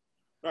 And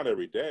not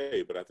every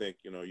day, but I think,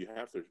 you know, you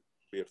have to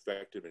be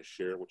effective and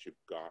share what you've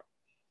got.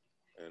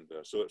 And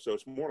so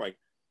it's more like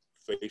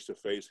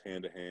face-to-face,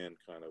 hand-to-hand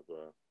kind of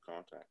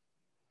contact.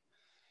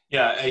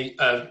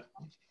 Yeah,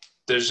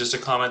 there's just a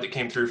comment that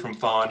came through from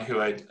Fawn,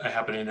 who I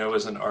happen to know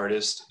is an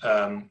artist,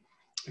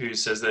 who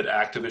says that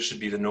activists should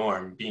be the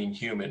norm, being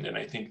human. And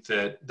I think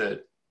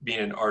that being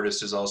an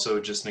artist is also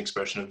just an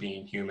expression of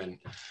being human.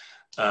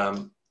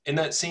 In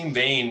that same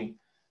vein,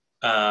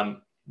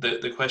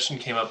 the question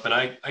came up, and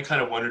I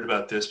kind of wondered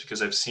about this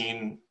because I've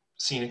seen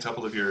a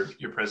couple of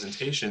your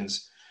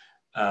presentations,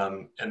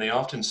 and they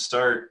often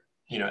start,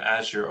 you know,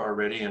 as you're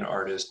already an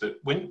artist. But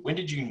when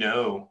did you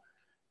know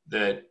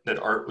that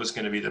art was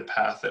going to be the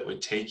path that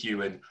would take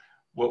you, and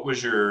what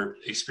was your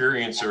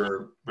experience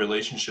or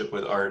relationship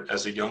with art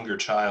as a younger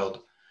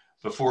child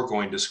before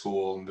going to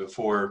school and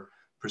before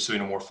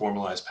pursuing a more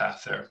formalized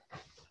path there?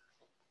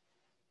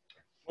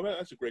 Well,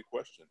 that's a great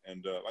question.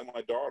 And like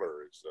my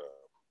daughter is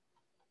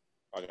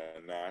like a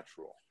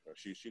natural.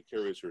 She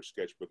carries her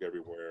sketchbook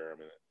everywhere. I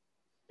mean,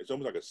 it's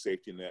almost like a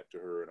safety net to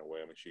her in a way.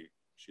 I mean,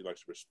 she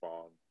likes to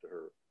respond to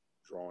her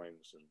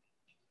drawings, and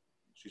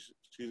she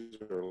sees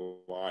her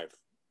life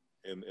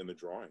in the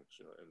drawings,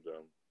 you know.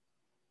 And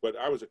but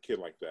I was a kid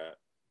like that,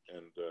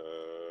 and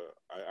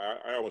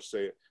I always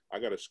say I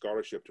got a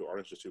scholarship to Art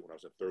Institute when I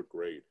was in third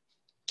grade.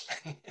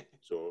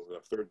 So a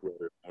third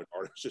grader went to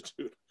Art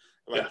Institute,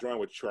 like drawing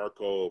with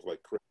charcoal of like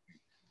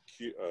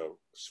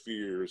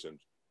spheres and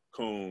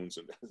cones,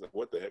 and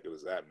what the heck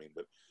does that mean?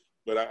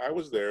 But I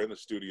was there in the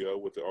studio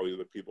with all the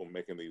other people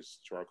making these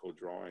charcoal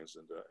drawings,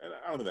 and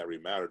I don't think that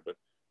really mattered, but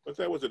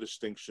that was a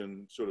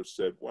distinction. Sort of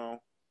said,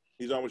 well,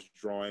 he's always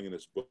drawing in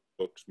his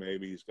books.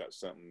 Maybe he's got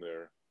something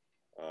there,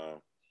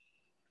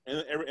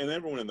 and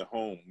everyone in the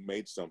home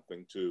made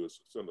something too. It's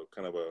sort of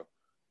kind of a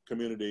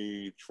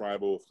community,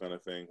 tribal kind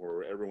of thing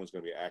where everyone's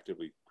going to be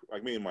actively.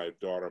 Like me and my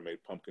daughter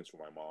made pumpkins for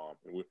my mom,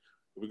 and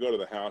we go to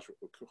the house,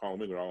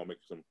 Halloween, we'd all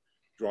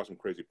draw some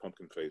crazy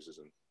pumpkin faces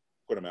and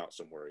put them out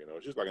somewhere. You know,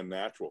 it's just like a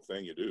natural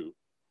thing you do.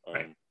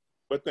 Right.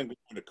 But then going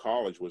to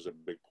college was a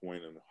big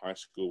point, and high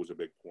school was a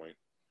big point.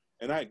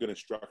 And I had good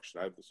instruction.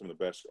 I had some of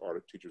the best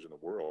art teachers in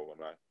the world,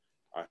 and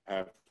I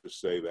have to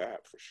say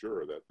that for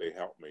sure, that they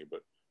helped me.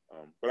 But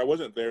I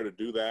wasn't there to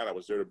do that. I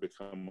was there to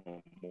become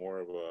more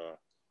of a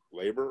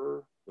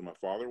laborer than my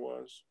father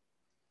was.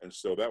 And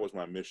so that was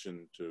my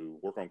mission, to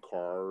work on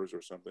cars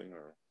or something,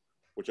 or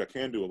which I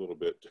can do a little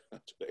bit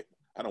today.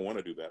 I don't want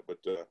to do that, but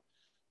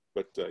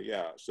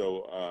yeah.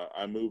 So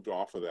I moved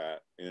off of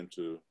that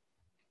into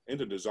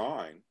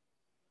design,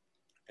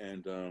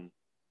 and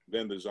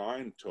then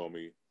design told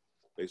me,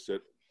 they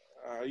said,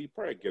 you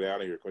probably get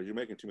out of here because you're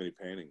making too many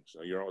paintings.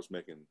 You're always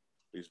making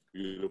these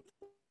beautiful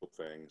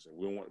things, and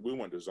we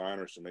want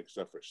designers to make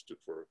stuff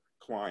for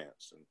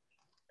clients,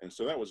 and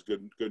so that was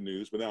good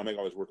news. But now I make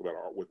all this work about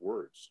art with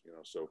words, you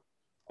know. So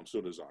I'm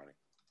still designing.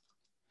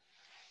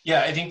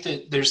 Yeah, I think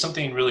that there's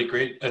something really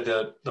great.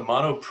 The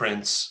mono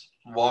prints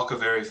walk a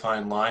very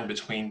fine line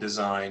between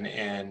design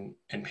and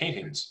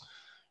paintings.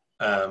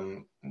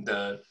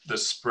 The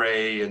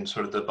spray and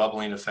sort of the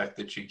bubbling effect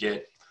that you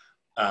get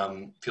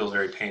feels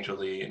very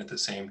painterly, and at the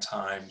same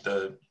time,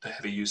 the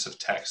heavy use of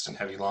text and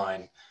heavy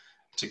line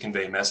to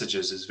convey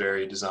messages is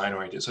very design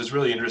oriented. So it's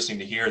really interesting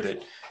to hear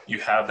that you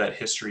have that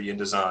history in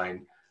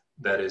design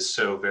that is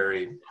so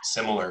very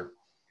similar,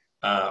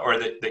 or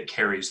that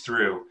carries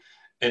through.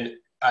 And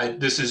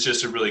this is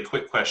just a really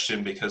quick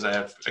question because I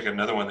got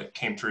another one that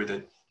came through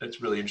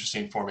that's really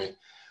interesting for me.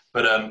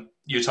 But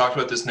you talked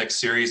about this next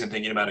series and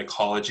thinking about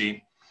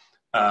ecology.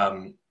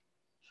 And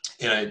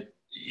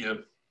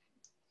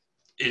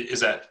is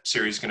that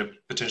series going to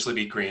potentially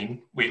be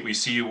green? We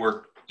see you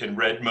work in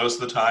red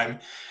most of the time.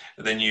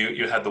 And then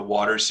you had the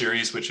water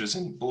series, which was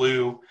in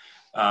blue.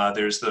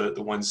 There's the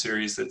one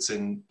series that's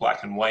in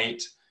black and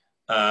white.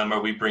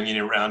 Are we bringing it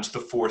around to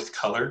the fourth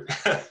color?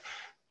 They're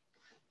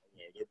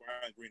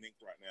buying green ink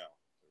right now.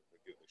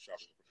 They're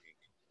shopping for ink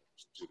in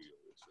the studio.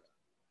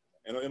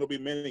 And it'll be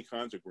many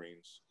kinds of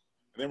greens.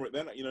 And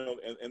then you know,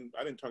 and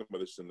I didn't talk about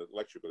this in the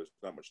lecture, but there's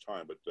not much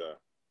time. But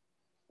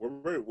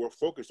we're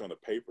focused on the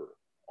paper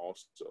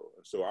also.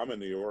 And so I'm in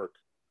New York,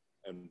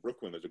 and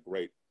Brooklyn is a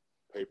great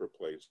paper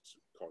place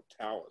called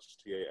Talas,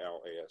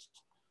 T-A-L-A-S,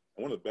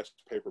 and one of the best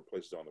paper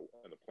places on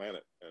the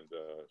planet. And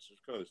it's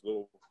just kind of this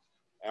little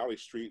alley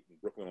street in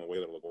Brooklyn on the way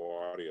to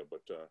LaGuardia,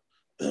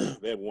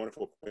 but they have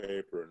wonderful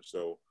paper. And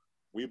so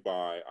I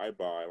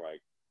buy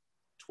like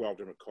 12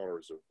 different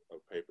colors of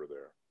paper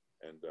there.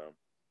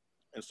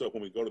 And so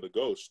when we go to the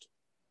Ghost,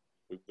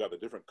 we've got the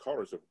different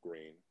colors of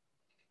green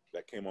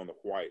that came on the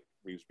white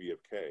Reeves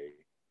BFK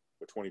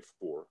for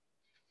 24.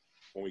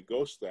 When we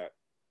ghost that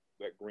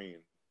green,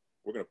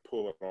 we're going to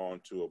pull it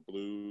onto a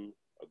blue,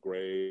 a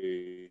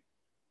gray,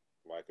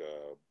 like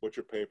a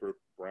butcher paper,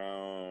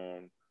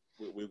 brown.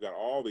 We've got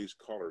all these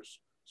colors.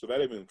 So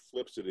that even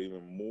flips it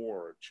even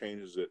more,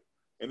 changes it.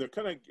 And they're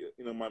kind of,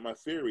 you know, my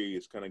theory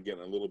is kind of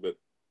getting a little bit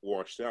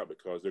washed out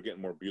because they're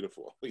getting more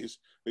beautiful. These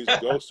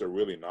ghosts are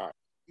really nice.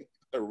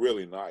 They're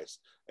really nice.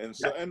 And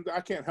so, and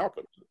I can't help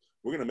it.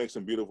 We're going to make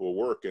some beautiful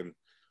work. And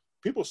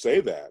people say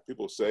that.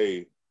 People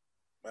say,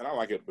 man, I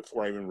like it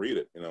before I even read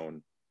it, you know,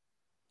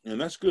 and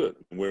that's good.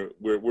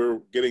 We're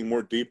getting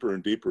more deeper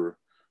and deeper,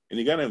 and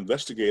you got to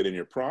investigate in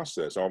your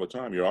process all the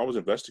time. You're always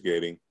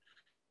investigating.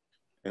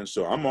 And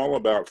so I'm all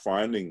about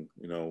finding,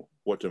 you know,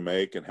 what to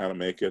make and how to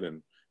make it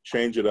and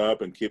change it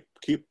up and keep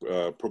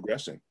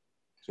progressing.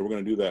 So we're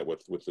going to do that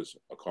with this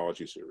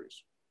ecology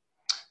series.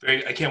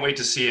 I can't wait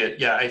to see it.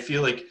 Yeah, I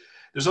feel like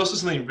there's also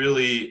something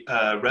really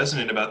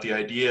resonant about the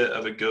idea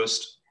of a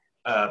ghost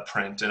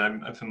print, and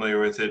I'm familiar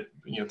with it,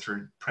 you know,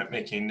 through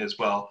printmaking as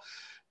well.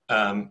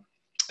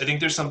 I think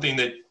there's something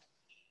that,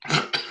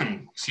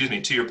 excuse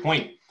me, to your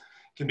point,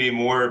 can be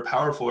more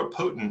powerful or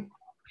potent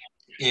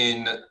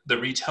in the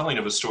retelling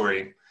of a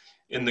story,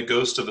 in the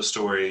ghost of a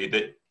story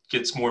that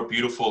gets more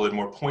beautiful and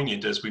more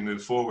poignant as we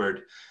move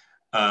forward.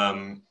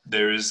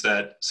 There is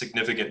that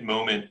significant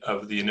moment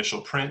of the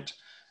initial print,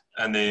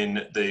 and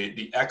then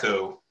the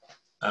echo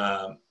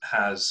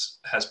has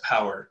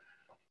power,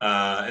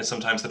 and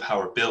sometimes the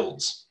power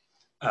builds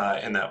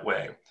in that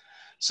way.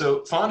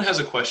 So Fawn has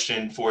a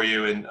question for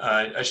you, and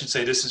I should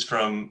say this is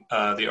from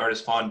the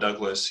artist Fawn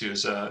Douglas,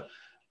 who's a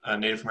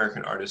Native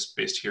American artist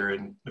based here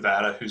in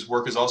Nevada, whose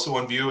work is also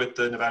on view at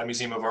the Nevada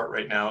Museum of Art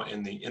right now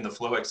in the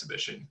Flow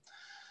exhibition.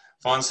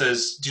 Fawn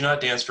says, "Do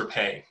not dance for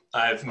pay.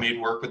 I've made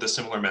work with a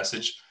similar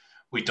message.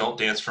 We don't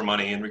dance for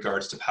money in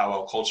regards to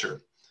powwow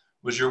culture.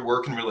 Was your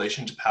work in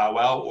relation to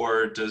powwow,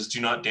 or does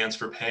do not dance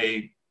for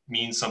pay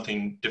mean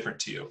something different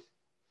to you?"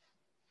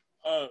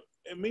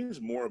 It means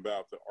more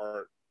about the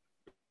art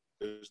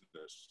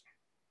business,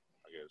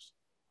 I guess.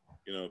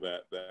 You know,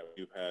 that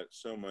we've had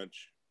so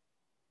much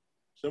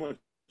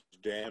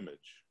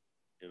damage,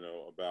 you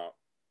know, about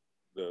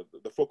the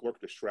folkloric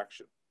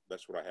distraction.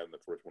 That's what I had in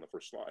one of the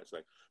first slides.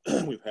 Like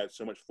we've had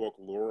so much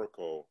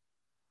folklorical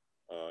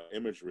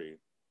imagery,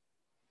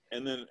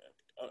 and then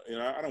you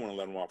know, I don't want to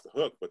let them off the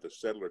hook, but the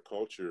settler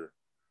culture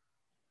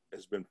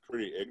has been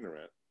pretty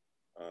ignorant,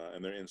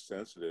 and they're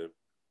insensitive.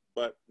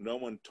 But no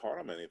one taught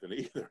them anything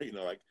either. You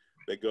know, like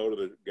they go to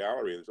the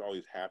gallery, and there's all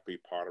these happy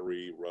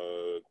pottery,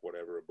 rug,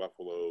 whatever,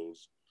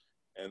 buffaloes,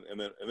 and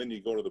then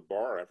you go to the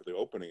bar after the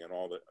opening, and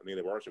all the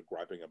Native artists are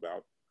griping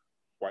about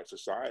white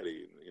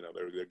society. You know,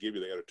 they give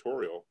you the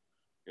editorial,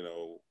 you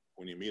know,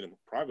 when you meet them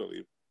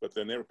privately, but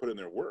they never put in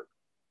their work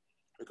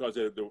because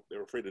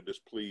they're afraid to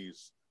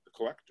displease the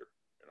collector.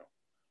 You know,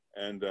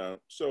 and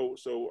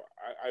so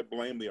I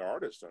blame the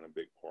artists on a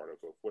big part of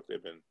what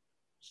they've been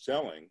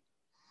selling,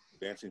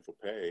 dancing for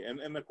pay,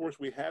 and of course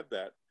we had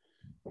that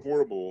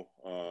horrible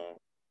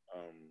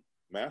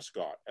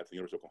mascot at the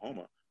University of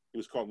Oklahoma. He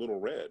was called Little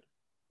Red,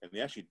 and he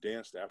actually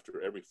danced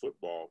after every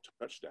football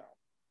touchdown.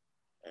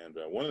 And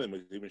one of them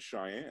was even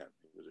Cheyenne.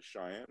 He was a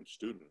Cheyenne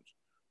student,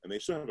 and they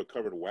still have a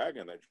covered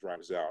wagon that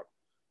drives out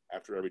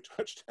after every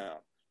touchdown.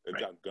 They've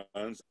got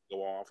guns that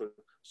go off.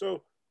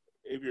 So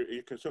if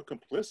you're so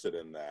complicit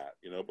in that,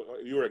 you know,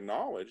 but you were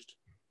acknowledged,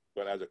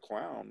 but as a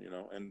clown, you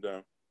know,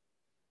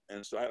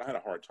 and so I had a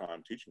hard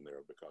time teaching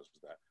there because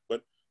of that.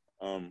 But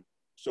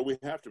so we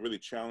have to really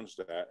challenge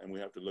that, and we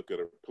have to look at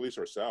police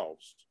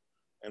ourselves,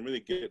 and really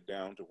get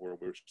down to where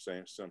we're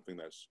saying something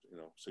that's, you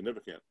know,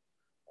 significant.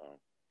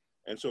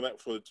 And so that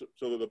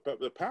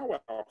the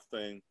powwow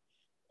thing,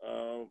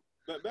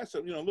 that's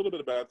you know, a little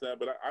bit about that.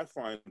 But I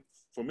find,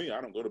 for me,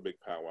 I don't go to big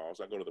powwows.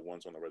 I go to the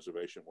ones on the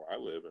reservation where I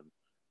live, and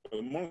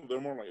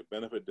they're more like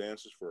benefit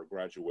dances for a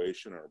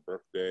graduation or a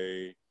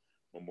birthday,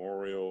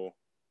 memorial.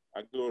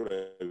 I go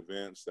to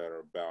events that are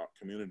about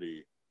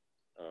community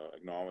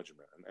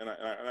acknowledgement, and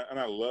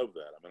I love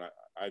that. I mean,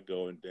 I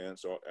go and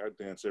dance. I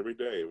dance every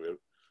day.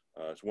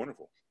 It's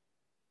wonderful.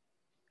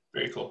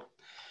 Very cool.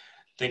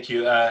 Thank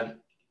you.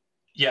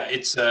 Yeah,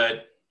 it's.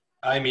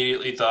 I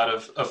immediately thought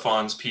of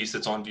Fawn's piece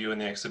that's on view in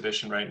the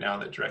exhibition right now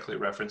that directly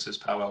references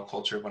powwow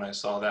culture when I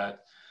saw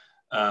that,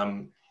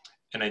 and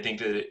I think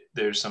that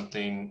there's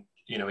something,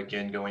 you know,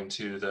 again going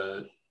to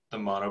the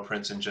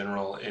monoprints in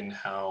general in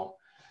how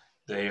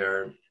they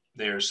are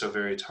so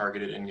very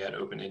targeted and yet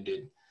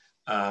open-ended,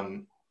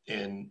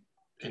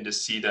 and to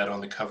see that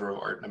on the cover of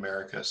Art in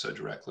America so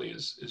directly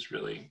is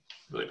really,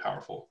 really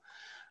powerful.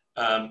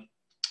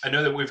 I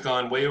know that we've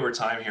gone way over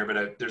time here,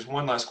 but there's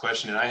one last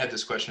question, and I had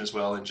this question as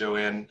well, and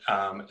Joanne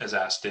has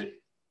asked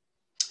it,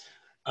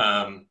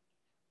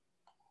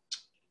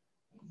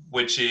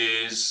 which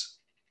is,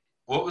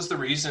 what was the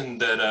reason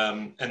that,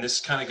 and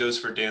this kind of goes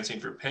for dancing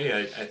for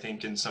pay, I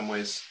think in some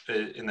ways,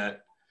 in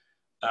that,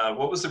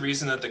 what was the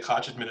reason that the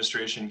Koch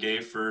administration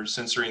gave for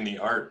censoring the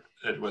art?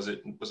 Was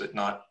it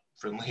not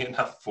friendly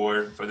enough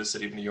for the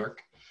city of New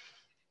York?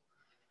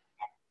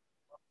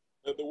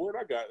 The word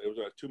I got, it was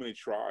too many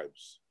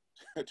tribes.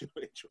 Too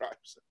many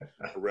tribes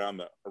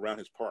around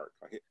his park.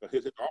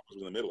 His office was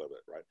in the middle of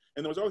it, right?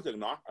 And there was always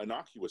an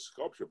innocuous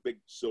sculpture, big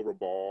silver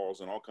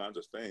balls and all kinds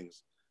of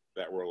things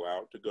that were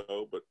allowed to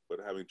go, but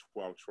having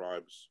 12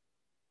 tribes,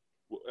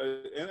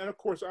 and of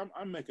course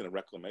I'm making a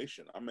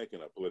reclamation. I'm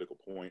making a political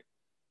point,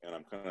 and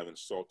I'm kind of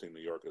insulting New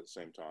York at the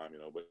same time, you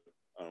know.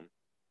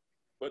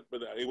 But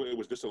it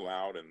was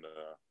disallowed, and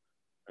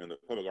the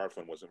Public Art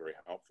Fund wasn't very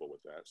helpful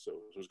with that. So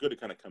it was good to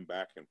kind of come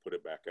back and put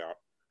it back out.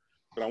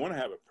 But I want to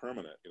have it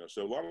permanent, you know.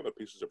 So a lot of the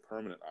pieces are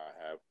permanent.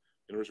 I have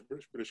University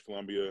of British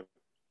Columbia.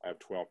 I have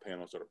 12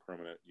 panels that are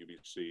permanent.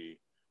 UBC,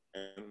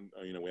 and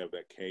you know, we have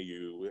that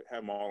KU. We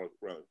have them all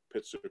around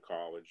Pittsburgh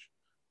College.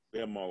 We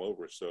have them all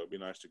over. So it'd be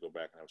nice to go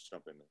back and have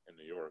something in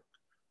New York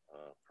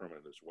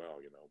permanent as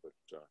well, you know.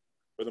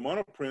 But the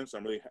monoprints,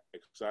 I'm really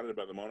excited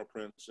about the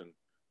monoprints,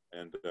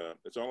 and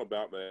it's all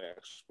about the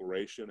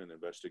exploration and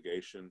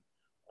investigation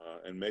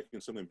and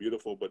making something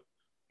beautiful. But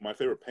my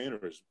favorite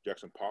painter is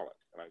Jackson Pollock,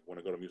 and I want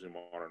to go to Museum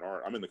of Modern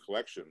Art. I'm in the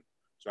collection,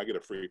 so I get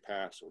a free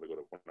pass when I go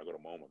to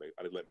MoMA.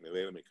 They let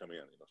me come in,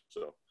 you know.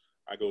 So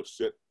I go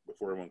sit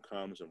before everyone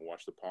comes and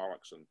watch the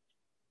Pollocks, and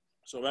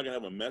so if I can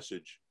have a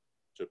message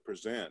to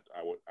present,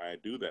 I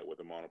do that with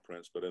the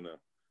monoprints, but in the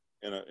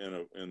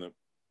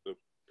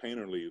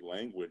painterly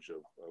language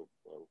of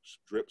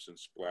strips and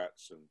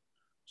splats and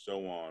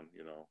so on,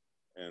 you know.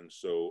 And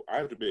so I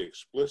have to be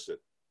explicit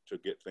to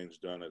get things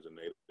done as a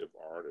native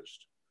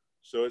artist.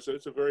 So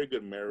it's a very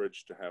good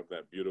marriage to have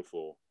that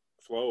beautiful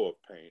flow of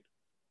paint,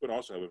 but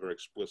also have a very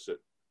explicit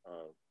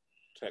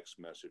text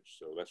message.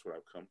 So that's what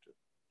I've come to.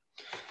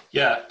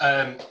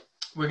 Yeah,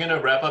 we're going to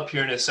wrap up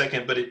here in a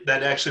second, but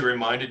that actually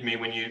reminded me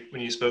when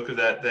you spoke of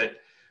that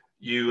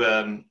you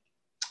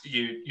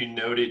you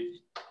noted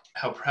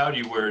how proud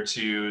you were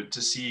to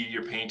see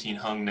your painting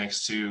hung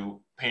next to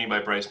painting by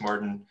Bryce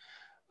Martin.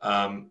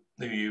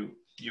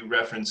 You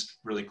referenced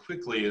really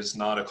quickly as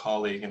not a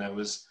colleague, and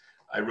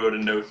I wrote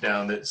a note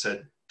down that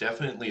said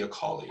definitely a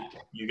colleague.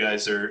 You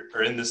guys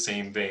are in the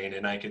same vein,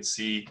 and I could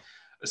see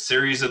a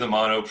series of the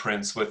mono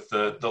prints with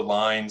the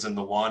lines and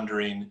the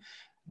wandering,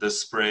 the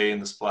spray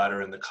and the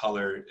splatter and the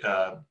color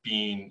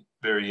being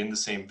very in the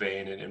same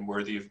vein and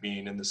worthy of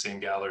being in the same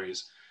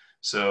galleries.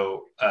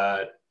 So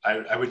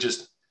I would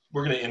just,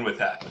 we're going to end with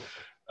that.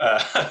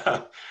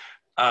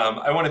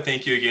 I want to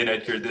thank you again,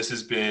 Edgar. This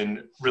has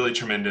been really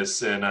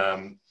tremendous, and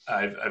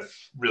I've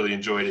really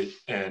enjoyed it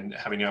and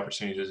having the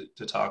opportunity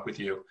to talk with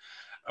you.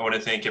 I want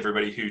to thank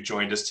everybody who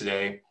joined us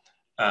today,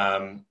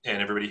 and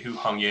everybody who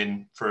hung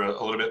in for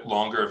a little bit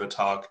longer of a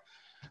talk.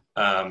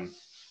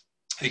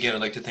 Again,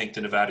 I'd like to thank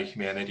the Nevada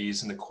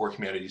Humanities and the Core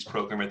Humanities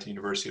program at the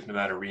University of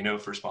Nevada, Reno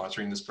for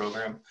sponsoring this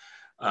program,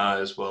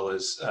 as well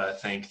as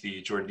thank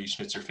the Jordan D.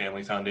 Schnitzer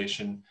Family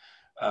Foundation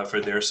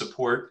for their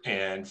support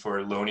and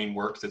for loaning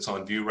work that's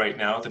on view right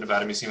now at the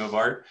Nevada Museum of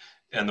Art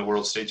and the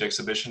World Stage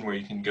Exhibition, where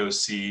you can go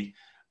see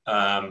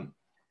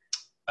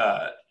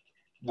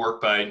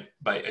work by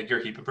Edgar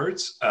Heap of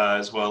Birds,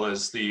 as well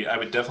as I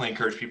would definitely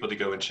encourage people to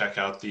go and check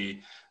out the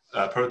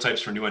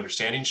Prototypes for New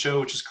Understanding show,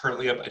 which is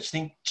currently up, I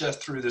think,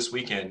 just through this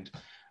weekend.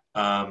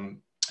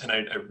 And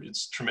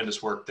it's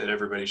tremendous work that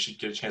everybody should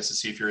get a chance to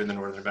see if you're in the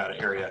Northern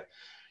Nevada area.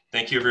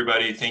 Thank you,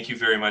 everybody. Thank you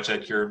very much,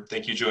 Edgar.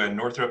 Thank you, Joanne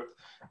Northrup.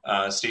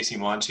 Stacy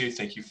Montu,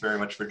 thank you very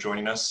much for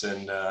joining us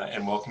and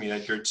welcoming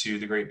Edgar to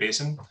the Great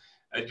Basin.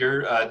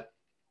 Edgar,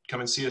 come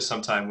and see us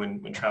sometime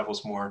when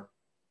travel's more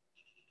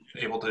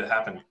able to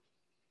happen.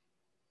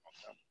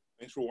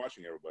 Thanks for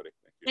watching, everybody.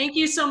 Thank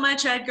you so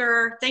much,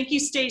 Edgar. Thank you,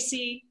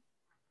 Stacy.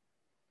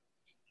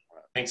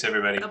 Thanks,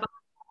 everybody.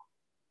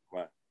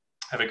 Bye.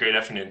 Have a great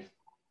afternoon.